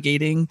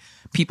navigating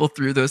people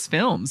through those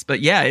films.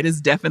 But yeah, it is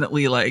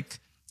definitely like,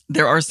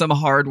 there are some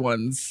hard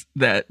ones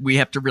that we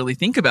have to really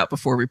think about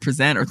before we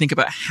present, or think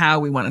about how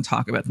we want to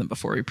talk about them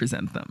before we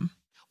present them.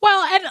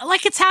 Well, and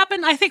like, it's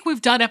happened. I think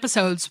we've done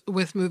episodes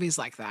with movies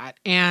like that.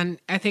 And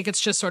I think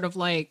it's just sort of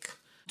like,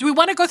 do we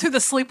want to go through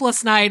the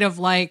sleepless night of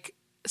like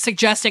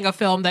suggesting a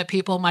film that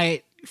people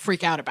might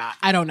freak out about?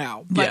 I don't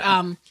know. But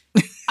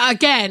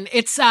again,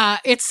 it's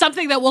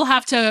something that we'll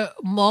have to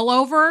mull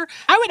over.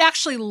 I would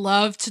actually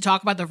love to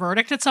talk about The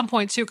Verdict at some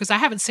point too, because I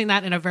haven't seen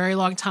that in a very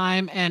long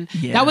time. And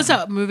that was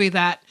a movie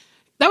that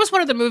was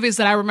one of the movies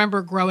that I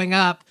remember growing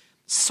up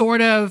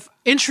sort of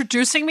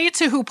introducing me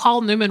to who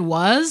Paul Newman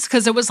was.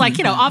 Because it was like,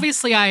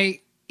 obviously I,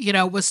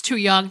 was too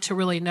young to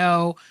really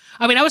know.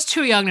 I mean, I was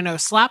too young to know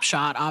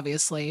Slapshot,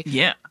 obviously.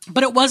 Yeah.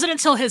 But it wasn't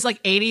until his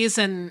like 80s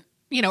and,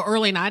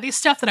 early 90s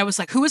stuff that I was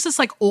like, who is this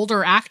like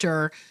older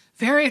actor?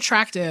 Very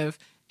attractive.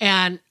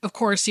 And of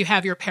course, you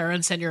have your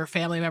parents and your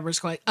family members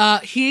going,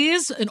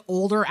 he's an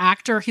older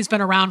actor. He's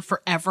been around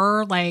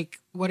forever. Like,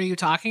 what are you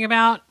talking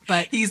about?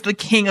 But he's the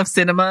king of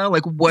cinema.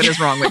 Like, what is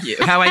wrong with you?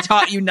 Have I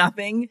taught you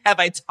nothing? Have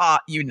I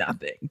taught you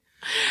nothing?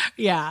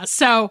 Yeah.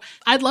 So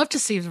I'd love to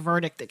see The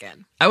Verdict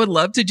again. I would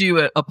love to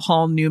do a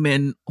Paul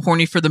Newman,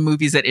 horny for the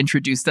movies that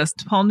introduced us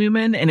to Paul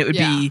Newman. And it would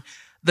be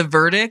The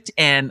Verdict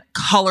and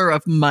Color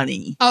of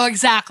Money. Oh,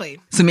 exactly.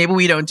 So maybe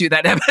we don't do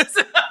that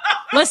episode.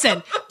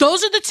 Listen,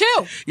 those are the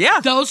two.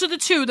 Yeah. Those are the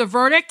two. The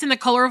Verdict and The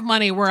Color of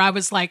Money, where I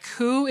was like,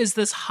 who is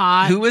this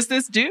hot? Who is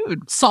this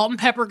dude? Salt and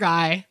pepper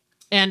guy.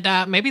 And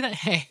maybe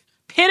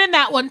pin in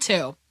that one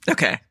too.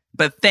 Okay.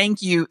 But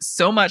thank you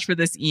so much for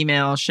this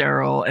email,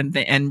 Cheryl.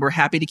 And we're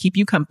happy to keep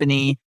you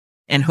company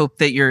and hope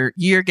that your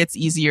year gets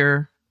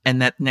easier and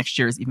that next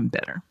year is even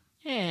better.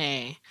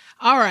 Hey.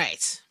 All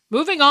right.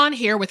 Moving on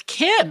here with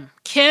Kim.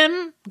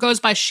 Kim goes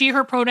by she,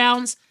 her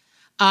pronouns.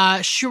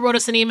 She wrote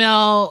us an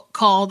email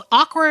called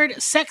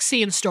Awkward Sex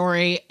Scene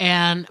Story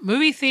and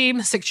Movie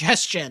Theme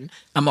Suggestion.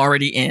 I'm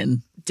already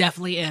in.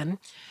 Definitely in.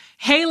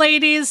 Hey,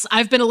 ladies,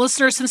 I've been a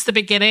listener since the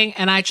beginning,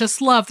 and I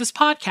just love this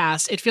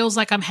podcast. It feels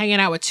like I'm hanging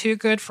out with two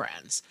good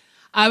friends.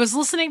 I was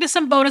listening to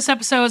some bonus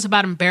episodes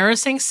about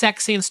embarrassing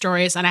sex scene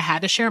stories, and I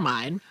had to share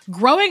mine.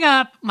 Growing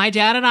up, my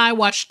dad and I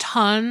watched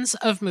tons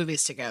of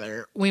movies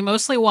together. We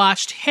mostly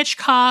watched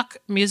Hitchcock,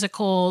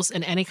 musicals,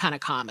 and any kind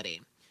of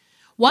comedy.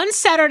 One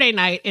Saturday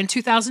night in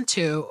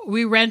 2002,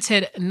 we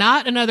rented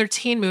Not Another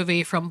Teen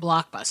Movie from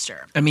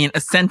Blockbuster. I mean, a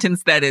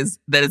sentence that is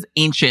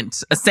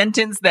ancient. A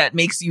sentence that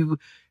makes you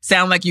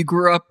sound like you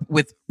grew up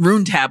with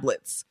rune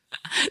tablets.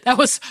 That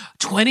was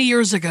 20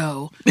 years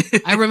ago.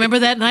 I remember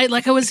that night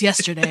like it was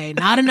yesterday.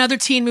 Not Another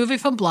Teen Movie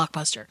from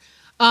Blockbuster.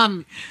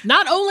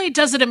 Not only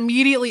does it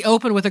immediately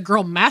open with a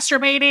girl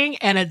masturbating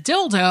and a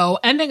dildo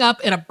ending up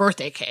in a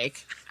birthday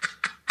cake,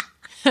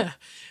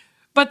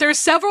 but there's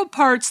several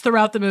parts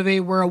throughout the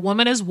movie where a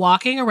woman is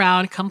walking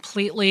around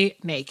completely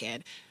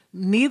naked.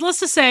 Needless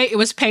to say, it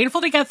was painful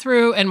to get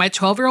through, and my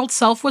 12-year-old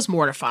self was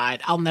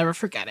mortified. I'll never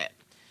forget it.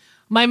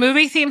 My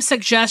movie theme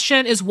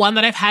suggestion is one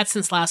that I've had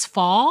since last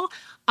fall.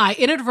 I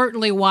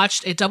inadvertently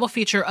watched a double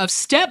feature of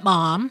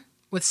Stepmom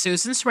with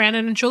Susan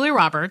Sarandon and Julia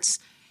Roberts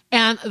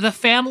and The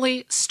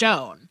Family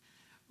Stone.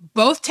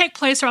 Both take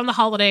place around the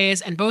holidays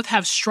and both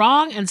have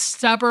strong and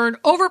stubborn,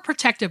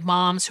 overprotective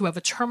moms who have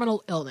a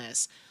terminal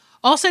illness.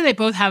 Also, they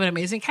both have an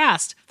amazing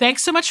cast.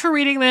 Thanks so much for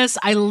reading this.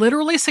 I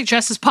literally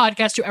suggest this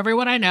podcast to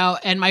everyone I know,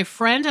 and my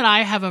friend and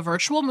I have a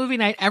virtual movie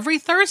night every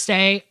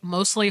Thursday,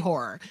 mostly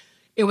horror.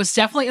 It was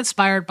definitely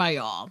inspired by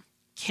y'all.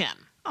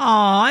 Kim. Oh,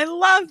 I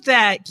love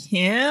that,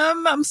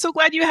 Kim. I'm so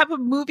glad you have a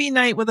movie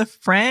night with a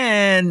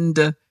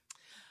friend.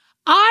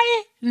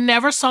 I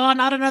never saw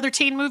Not Another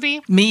Teen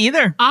Movie. Me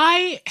either.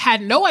 I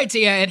had no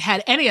idea it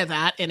had any of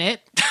that in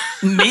it.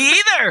 Me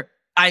either.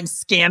 I'm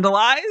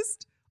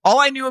scandalized. All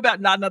I knew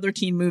about Not Another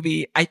Teen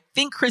Movie, I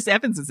think Chris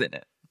Evans is in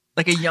it.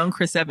 Like a young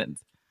Chris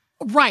Evans.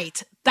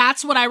 Right.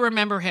 That's what I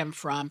remember him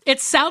from. It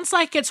sounds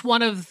like it's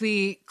one of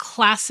the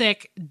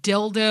classic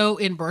dildo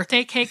in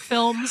birthday cake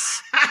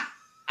films.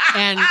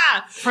 And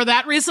for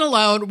that reason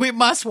alone, we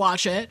must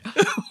watch it.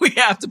 We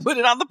have to put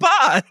it on the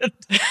pod.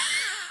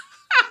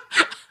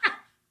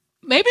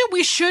 Maybe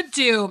we should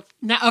do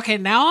now. Okay,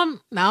 now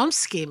I'm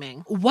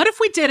scheming. What if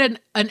we did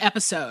an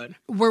episode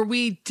where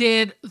we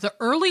did the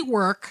early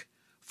work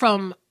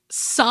from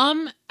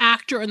some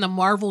actor in the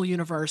Marvel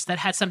universe that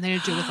had something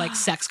to do with like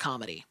sex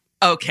comedy?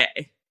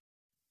 Okay.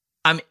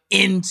 I'm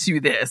into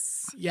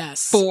this.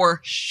 Yes.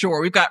 For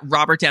sure. We've got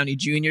Robert Downey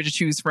Jr. to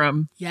choose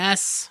from.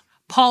 Yes.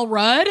 Paul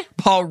Rudd.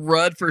 Paul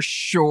Rudd for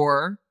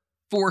sure.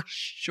 For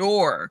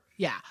sure.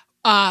 Yeah.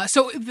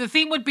 So the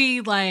theme would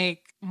be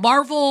like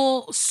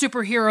Marvel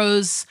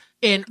superheroes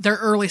in their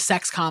early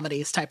sex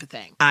comedies type of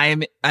thing.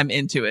 I'm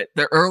into it.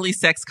 The early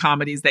sex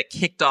comedies that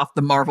kicked off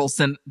the Marvel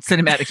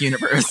cinematic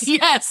universe.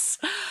 Yes.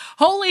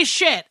 Holy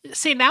shit.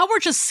 See, now we're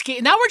just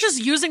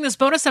using this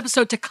bonus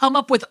episode to come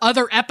up with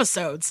other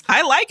episodes.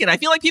 I like it. I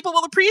feel like people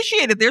will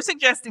appreciate it. They're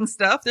suggesting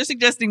stuff. They're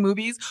suggesting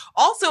movies.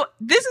 Also,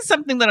 this is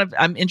something that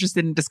I'm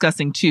interested in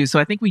discussing too. So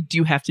I think we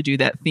do have to do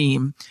that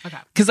theme. Okay.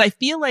 Because I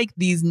feel like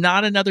these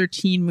Not Another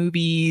Teen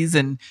movies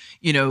and,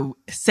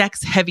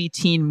 sex heavy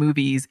teen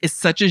movies is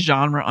such a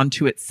genre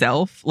unto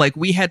itself. Like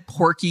we had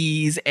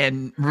Porky's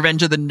and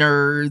Revenge of the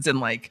Nerds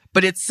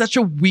but it's such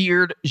a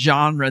weird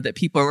genre that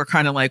people are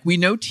kind of like, we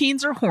know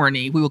teens are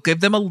horny. We will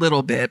give them a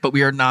little bit, but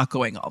we are not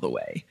going all the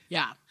way.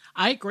 Yeah,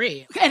 I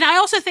agree. And I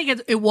also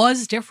think it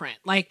was different.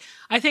 Like,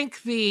 I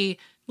think the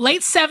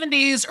late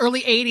 70s,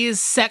 early 80s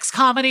sex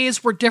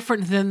comedies were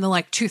different than the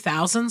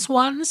 2000s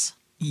ones.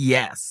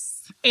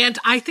 Yes. And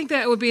I think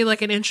that would be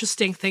an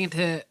interesting thing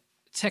to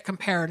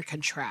compare and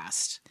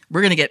contrast.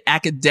 We're going to get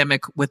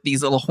academic with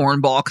these little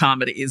hornball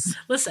comedies.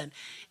 Listen,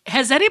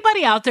 has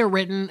anybody out there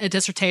written a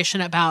dissertation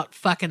about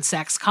fucking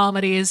sex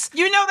comedies?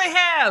 You know they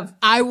have.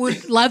 I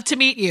would love to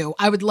meet you.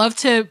 I would love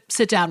to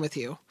sit down with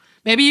you.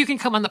 Maybe you can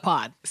come on the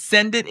pod.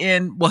 Send it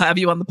in. We'll have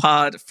you on the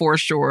pod for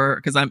sure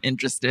because I'm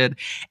interested.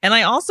 And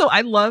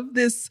I love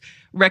this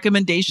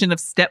recommendation of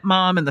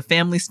Stepmom and The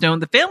Family Stone.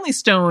 The Family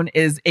Stone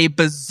is a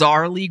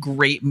bizarrely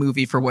great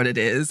movie for what it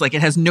is. It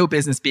has no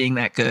business being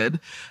that good.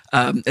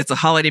 It's a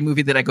holiday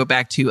movie that I go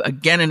back to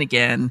again and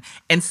again.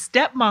 And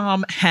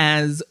Stepmom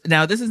has,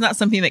 now this is not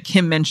something that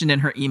Kim mentioned in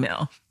her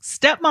email.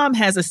 Stepmom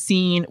has a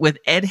scene with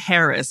Ed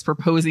Harris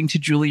proposing to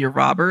Julia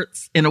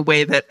Roberts in a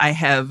way that I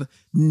have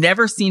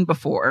never seen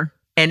before.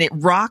 And it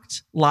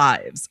rocked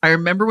lives. I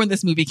remember when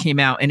this movie came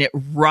out and it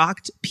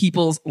rocked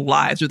people's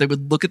lives where they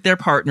would look at their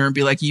partner and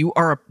be like, you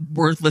are a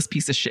worthless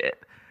piece of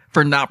shit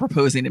for not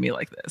proposing to me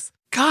like this.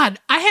 God,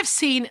 I have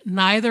seen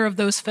neither of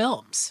those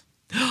films.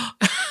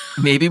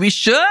 Maybe we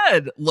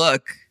should.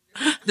 Look,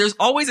 there's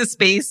always a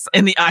space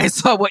in the I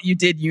Saw What You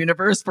Did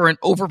universe for an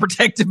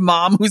overprotective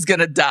mom who's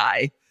going to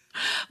die.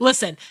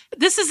 Listen,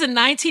 this is a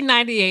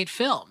 1998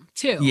 film,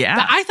 too.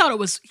 Yeah. I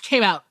thought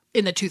came out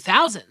in the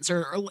 2000s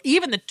or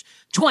even the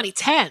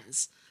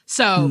 2010s.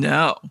 So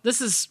no, this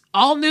is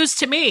all news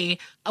to me.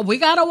 We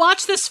got to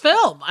watch this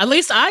film. At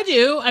least I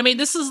do. I mean,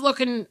 this is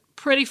looking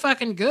pretty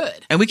fucking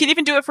good. And we can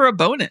even do it for a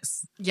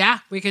bonus. Yeah,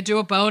 we could do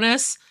a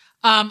bonus.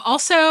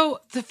 Also,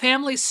 The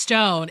Family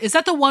Stone. Is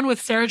that the one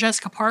with Sarah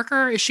Jessica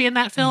Parker? Is she in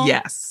that film?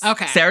 Yes.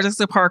 Okay. Sarah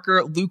Jessica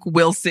Parker, Luke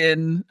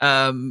Wilson,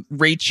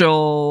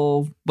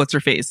 Rachel, what's her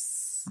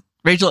face?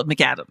 Rachel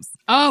McAdams.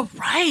 Oh,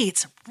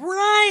 right.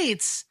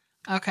 Right.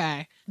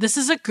 Okay. This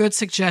is a good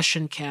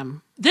suggestion,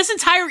 Kim. This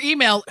entire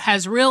email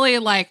has really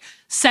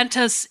sent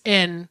us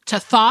into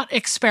thought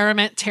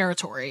experiment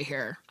territory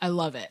here. I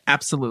love it.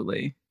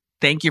 Absolutely.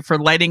 Thank you for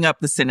lighting up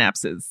the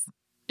synapses.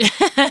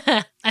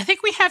 I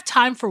think we have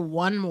time for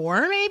one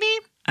more, maybe?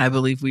 I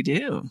believe we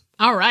do.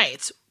 All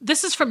right.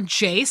 This is from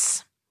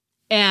Jace,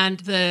 and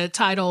the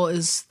title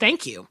is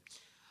Thank You.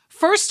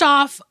 First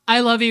off,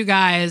 I love you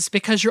guys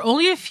because you're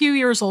only a few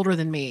years older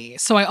than me,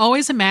 so I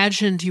always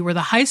imagined you were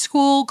the high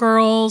school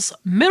girls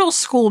middle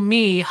school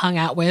me hung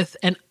out with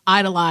and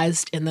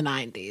idolized in the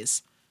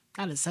 90s.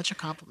 That is such a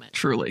compliment.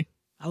 Truly.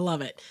 I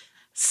love it.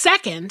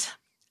 Second,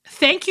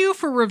 thank you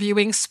for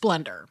reviewing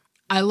Splendor.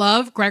 I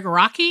love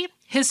Gregoraki,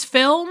 his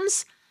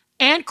films,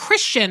 and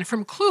Christian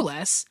from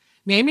Clueless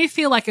made me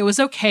feel like it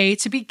was okay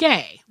to be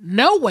gay.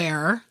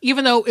 Nowhere,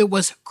 even though it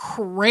was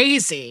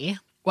crazy,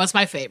 was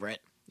my favorite.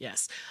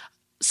 Yes.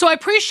 So I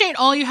appreciate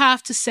all you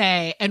have to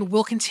say and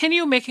will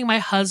continue making my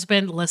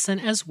husband listen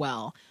as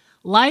well.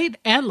 Light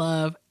and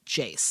love,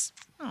 Jace.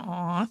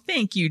 Aw,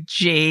 thank you,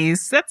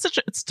 Jace. That's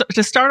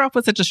to start off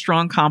with such a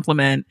strong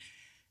compliment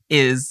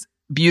is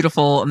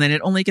beautiful, and then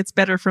it only gets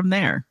better from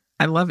there.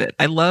 I love it.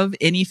 I love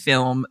any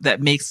film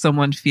that makes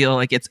someone feel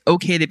like it's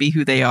okay to be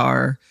who they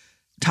are,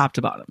 top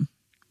to bottom.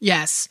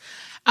 Yes.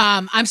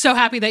 I'm so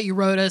happy that you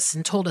wrote us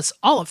and told us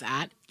all of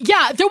that.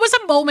 Yeah, there was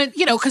a moment,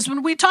 because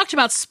when we talked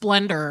about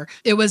Splendor,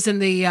 it was in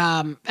the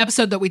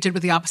episode that we did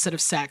with the opposite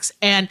of sex.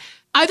 And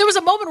there was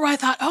a moment where I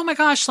thought, oh my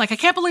gosh, I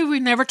can't believe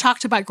we've never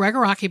talked about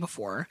Gregoraki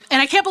before.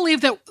 And I can't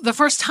believe that the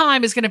first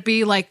time is going to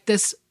be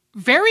this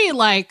very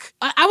I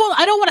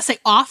don't want to say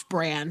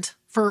off-brand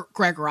for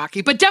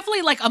Gregoraki, but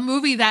definitely a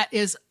movie that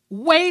is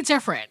way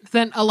different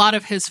than a lot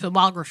of his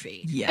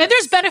filmography. Yes. And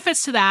there's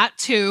benefits to that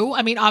too.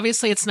 I mean,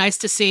 obviously it's nice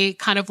to see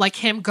kind of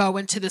him go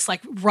into this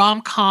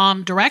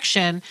rom-com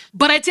direction,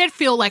 but I did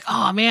feel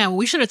oh man,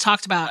 we should have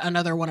talked about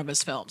another one of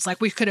his films.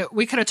 We could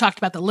have talked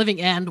about The Living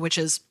End, which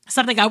is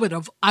something I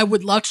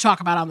would love to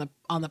talk about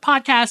on the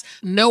podcast.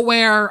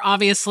 Nowhere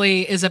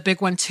obviously is a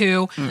big one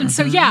too. Mm-hmm. And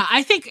so yeah,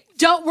 I think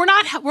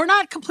we're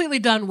not completely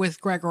done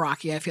with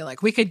Gregoraki. I feel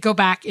like we could go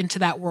back into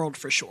that world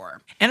for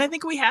sure. And I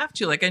think we have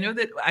to. I know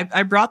that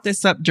I brought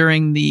this up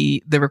during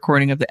the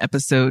recording of the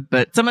episode,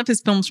 but some of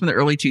his films from the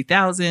early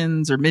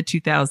 2000s or mid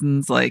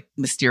 2000s, like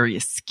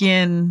Mysterious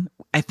Skin,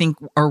 I think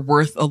are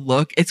worth a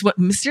look.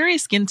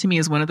 Mysterious Skin to me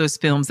is one of those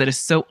films that is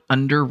so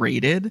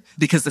underrated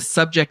because the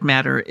subject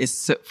matter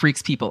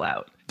freaks people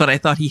out. But I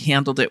thought he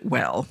handled it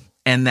well.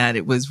 And that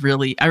it was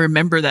really, I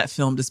remember that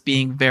film just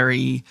being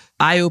very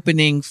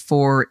eye-opening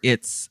for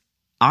its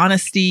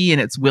honesty and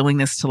its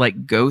willingness to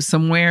go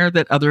somewhere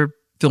that other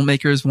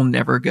filmmakers will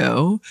never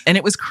go. And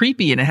it was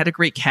creepy and it had a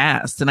great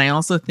cast. And I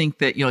also think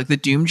that, the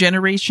Doom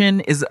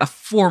Generation is a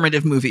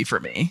formative movie for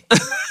me.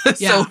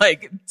 Yeah. So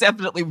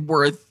definitely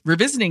worth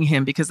revisiting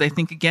him because I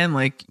think again,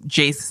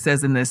 Jace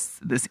says in this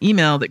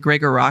email that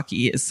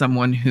Gregoraki is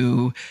someone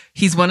who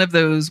he's one of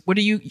those,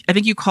 I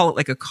think you call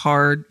it a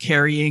card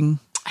carrying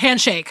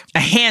Handshake. A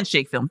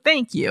handshake film.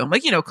 Thank you.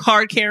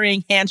 Card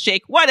carrying,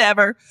 handshake,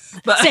 whatever.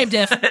 But, same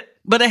diff.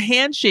 But a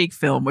handshake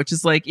film, which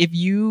is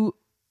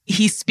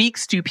he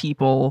speaks to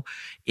people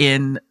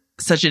in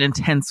such an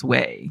intense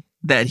way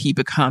that he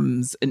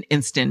becomes an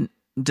instant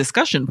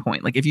discussion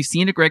point. If you've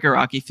seen a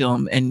Gregoraki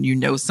film and you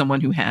know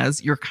someone who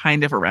has, you're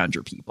kind of around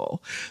your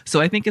people.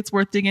 So I think it's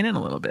worth digging in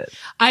a little bit.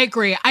 I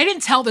agree. I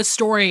didn't tell this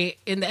story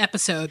in the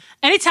episode.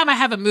 Anytime I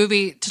have a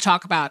movie to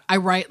talk about, I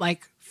write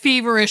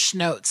feverish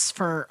notes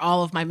for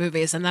all of my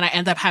movies. And then I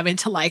end up having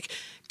to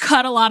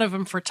cut a lot of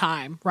them for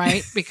time,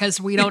 right? Because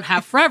we don't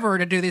have forever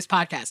to do these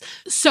podcasts.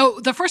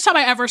 So the first time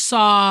I ever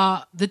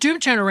saw The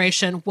Doom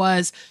Generation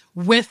was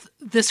with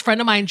this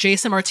friend of mine,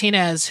 Jason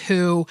Martinez,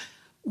 who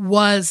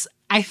was,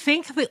 I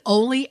think, the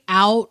only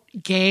out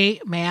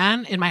gay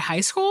man in my high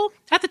school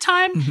at the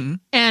time. Mm-hmm.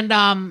 And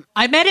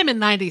I met him in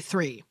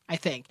 93, I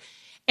think.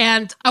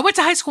 And I went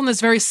to high school in this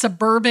very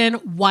suburban,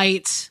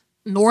 white,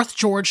 North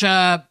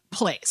Georgia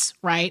place,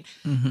 right?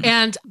 Mm-hmm.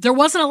 And there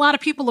wasn't a lot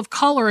of people of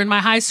color in my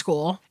high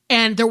school,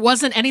 and there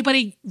wasn't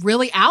anybody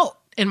really out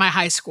in my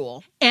high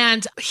school.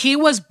 And he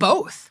was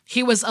both.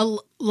 He was a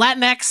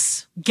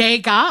Latinx gay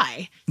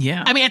guy.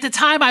 Yeah. I mean, at the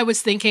time I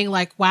was thinking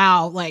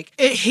wow,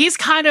 he's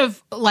kind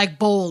of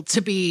bold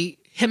to be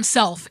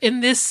himself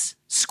in this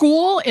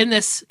school, in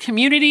this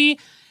community.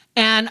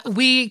 And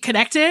we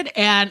connected,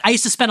 and I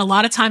used to spend a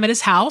lot of time at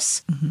his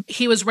house. Mm-hmm.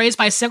 He was raised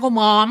by a single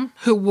mom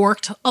who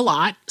worked a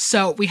lot,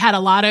 so we had a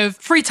lot of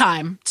free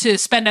time to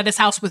spend at his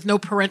house with no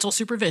parental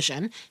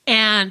supervision.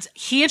 And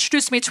he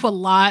introduced me to a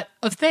lot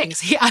of things.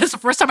 That was the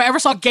first time I ever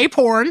saw gay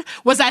porn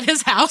was at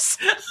his house.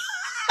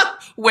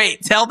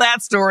 Wait, tell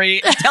that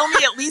story. Tell me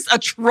at least a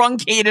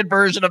truncated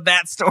version of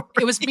that story.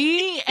 It was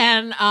me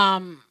and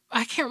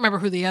I can't remember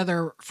who the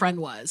other friend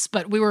was,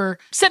 but we were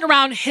sitting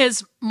around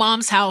his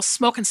mom's house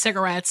smoking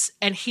cigarettes,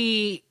 and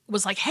he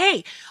was like,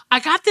 hey, I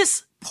got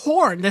this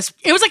porn.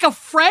 It was like a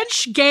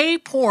French gay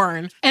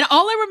porn. And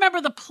all I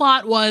remember the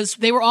plot was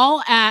they were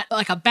all at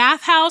like a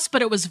bathhouse,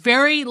 but it was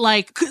very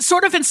like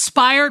sort of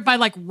inspired by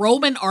like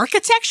Roman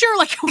architecture.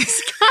 Like it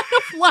was kind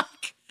of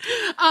like,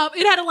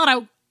 it had a lot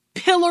of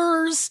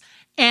pillars,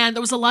 and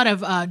there was a lot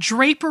of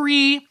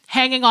drapery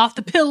hanging off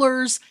the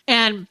pillars,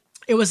 and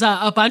it was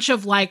a bunch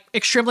of like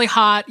extremely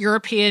hot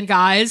European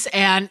guys,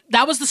 and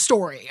that was the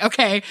story.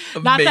 Okay.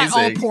 Amazing. Not that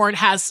all porn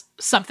has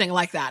something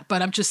like that,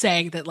 but I'm just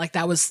saying that like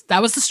that was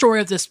the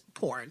story of this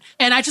porn.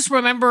 And I just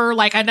remember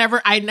like I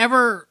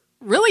never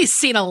really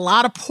seen a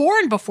lot of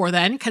porn before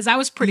then because I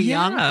was pretty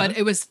young, but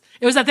it was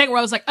that thing where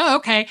I was like, oh,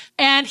 okay.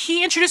 And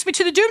he introduced me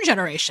to the Doom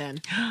generation.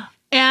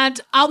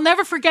 And I'll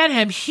never forget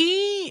him.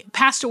 He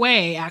passed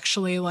away,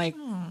 actually, like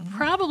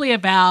probably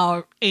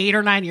about 8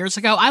 or 9 years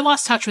ago. I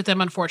lost touch with him,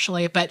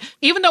 unfortunately. But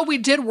even though we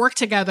did work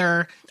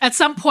together, at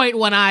some point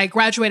when I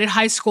graduated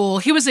high school,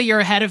 he was a year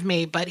ahead of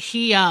me, but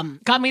he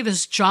got me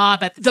this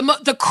job at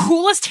the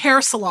coolest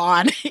hair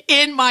salon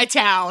in my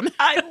town.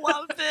 I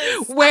love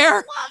this.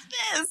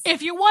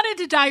 If you wanted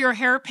to dye your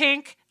hair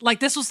pink, like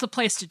this was the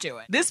place to do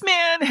it. This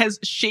man has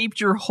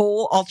shaped your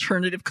whole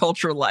alternative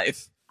culture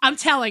life. I'm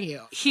telling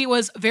you, he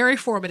was very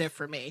formative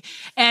for me.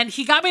 And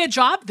he got me a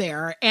job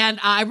there. And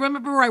I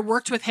remember I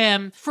worked with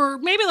him for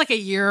maybe like a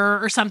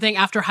year or something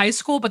after high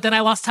school, but then I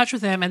lost touch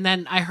with him. And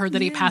then I heard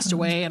that he passed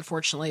away,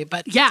 unfortunately.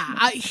 But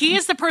yeah, he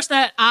is the person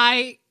that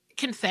I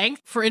can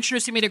thank for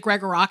introducing me to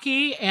Greg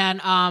Araki.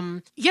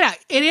 And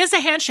it is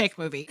a handshake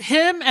movie.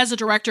 Him as a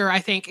director, I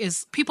think,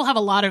 people have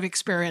a lot of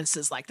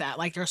experiences like that.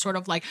 Like they're sort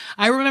of like,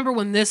 I remember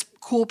when this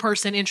cool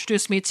person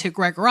introduced me to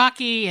Greg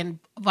Araki and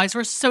vice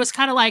versa. So it's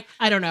kind of like,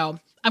 I don't know.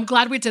 I'm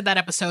glad we did that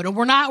episode, and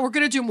we're going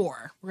to do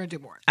more. We're going to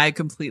do more. I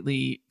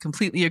completely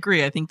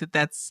agree. I think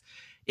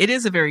it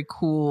is a very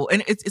cool,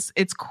 and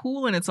it's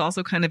cool, and it's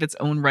also kind of its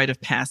own rite of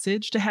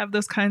passage to have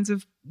those kinds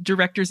of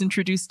directors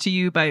introduced to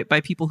you by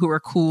people who are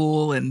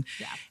cool. And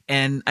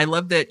I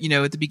love that,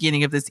 at the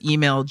beginning of this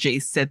email,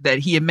 Jace said that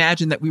he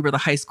imagined that we were the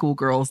high school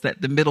girls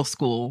that the middle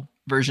school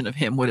version of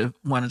him would have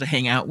wanted to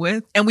hang out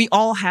with. And we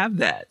all have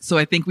that. So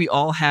I think we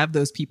all have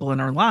those people in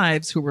our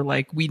lives who were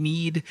like, we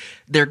need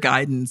their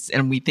guidance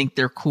and we think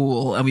they're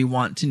cool and we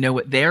want to know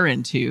what they're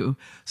into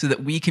so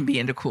that we can be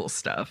into cool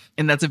stuff.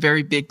 And that's a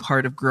very big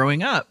part of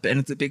growing up. And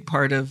it's a big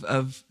part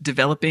of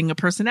developing a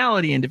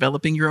personality and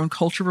developing your own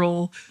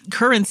cultural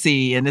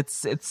currency. And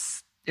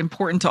it's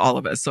important to all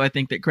of us. So I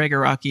think that Greg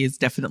Araki is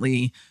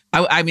definitely,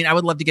 I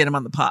would love to get him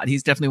on the pod.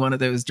 He's definitely one of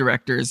those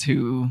directors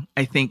who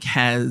I think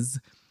has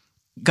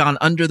gone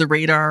under the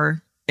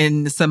radar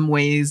in some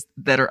ways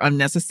that are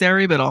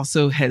unnecessary, but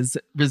also has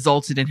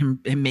resulted in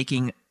him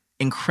making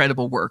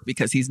incredible work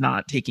because he's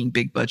not taking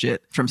big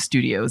budget from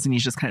studios and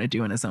he's just kind of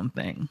doing his own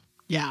thing.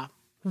 Yeah.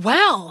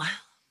 Well,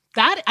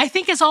 that I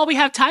think is all we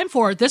have time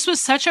for. This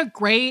was such a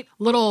great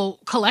little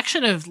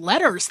collection of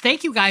letters.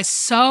 Thank you guys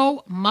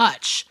so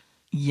much.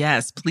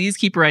 Yes, please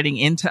keep writing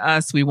into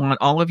us. We want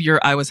all of your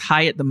I was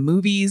high at the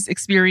movies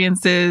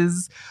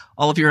experiences,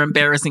 all of your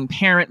embarrassing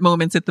parent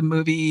moments at the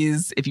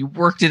movies, if you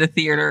worked at a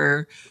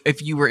theater,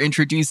 if you were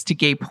introduced to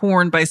gay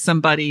porn by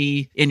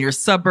somebody in your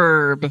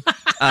suburb.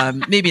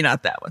 Maybe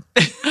not that one.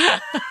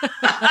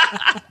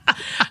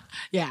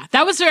 Yeah,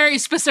 that was very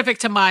specific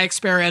to my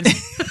experience.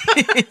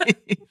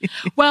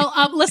 Well,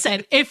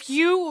 listen, if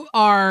you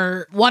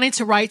are wanting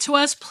to write to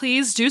us,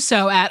 please do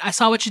so at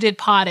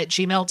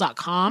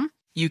isawwhatyoudidpod@gmail.com.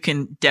 You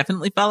can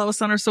definitely follow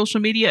us on our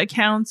social media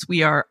accounts.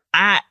 We are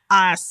at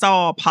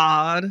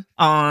ISawPod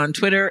on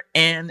Twitter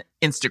and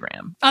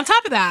Instagram. On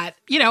top of that,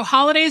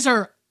 holidays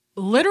are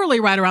literally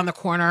right around the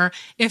corner.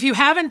 If you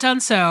haven't done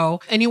so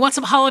and you want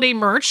some holiday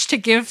merch to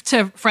give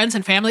to friends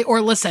and family,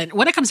 or listen,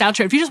 when it comes down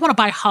to it, if you just want to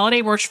buy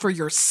holiday merch for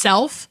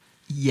yourself,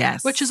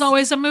 yes, which is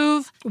always a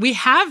move, we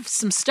have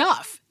some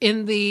stuff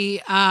in the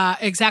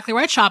Exactly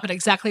Right shop at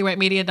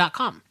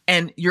exactlyrightmedia.com.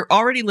 And you're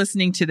already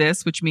listening to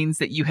this, which means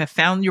that you have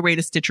found your way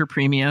to Stitcher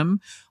Premium,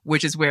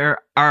 which is where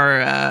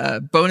our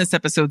bonus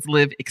episodes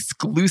live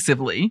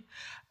exclusively.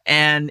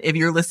 And if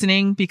you're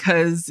listening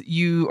because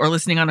you are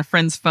listening on a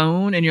friend's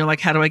phone and you're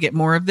like, how do I get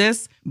more of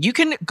this? You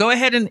can go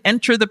ahead and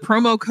enter the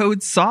promo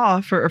code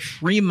SAW for a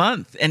free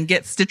month and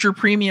get Stitcher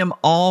Premium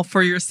all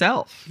for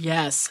yourself.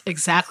 Yes,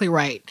 exactly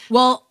right.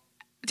 Well,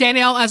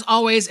 Danielle, as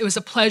always, it was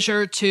a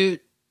pleasure to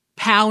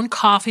pound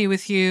coffee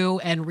with you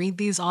and read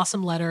these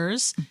awesome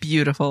letters.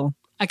 Beautiful.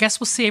 I guess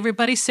we'll see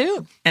everybody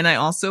soon. And I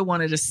also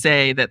wanted to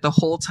say that the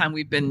whole time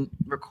we've been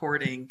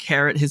recording,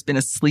 Carrot has been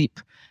asleep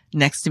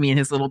next to me in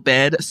his little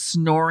bed,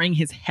 snoring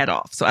his head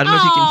off. So I don't know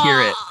if you can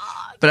hear it,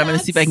 but I'm going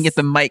to see if I can get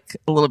the mic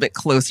a little bit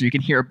closer. You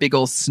can hear a big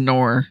old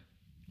snore.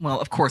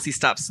 Well, of course he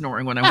stops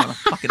snoring when I want to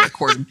fucking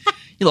record him.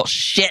 You little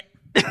shit.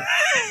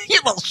 You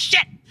little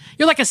shit.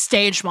 You're like a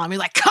stage mom. You're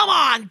like, come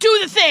on, do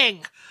the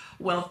thing.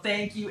 Well,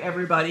 thank you,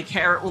 everybody.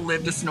 Carrot will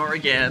live to snore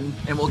again,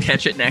 and we'll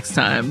catch it next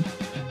time.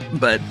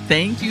 But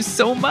thank you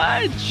so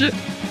much.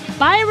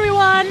 Bye,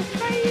 everyone.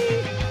 Bye.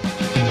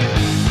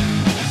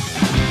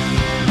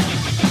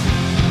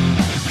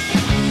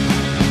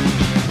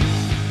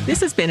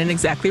 This has been an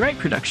Exactly Right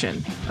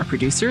production. Our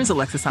producer is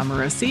Alexis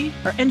Amorosi.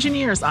 Our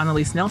engineer is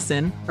Annalise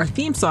Nelson. Our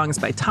theme song is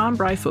by Tom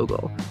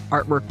Breyfogle.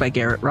 Artwork by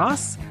Garrett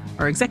Ross.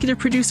 Our executive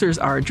producers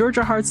are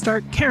Georgia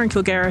Hardstark, Karen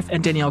Kilgariff,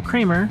 and Danielle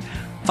Kramer.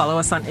 Follow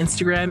us on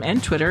Instagram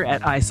and Twitter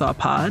at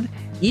ISawPod.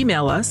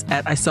 Email us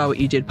at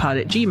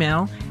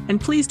ISawWhatYouDidPod@gmail. And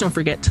please don't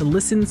forget to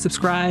listen,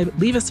 subscribe,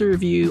 leave us a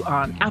review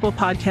on Apple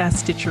Podcasts,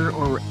 Stitcher,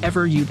 or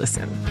wherever you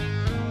listen.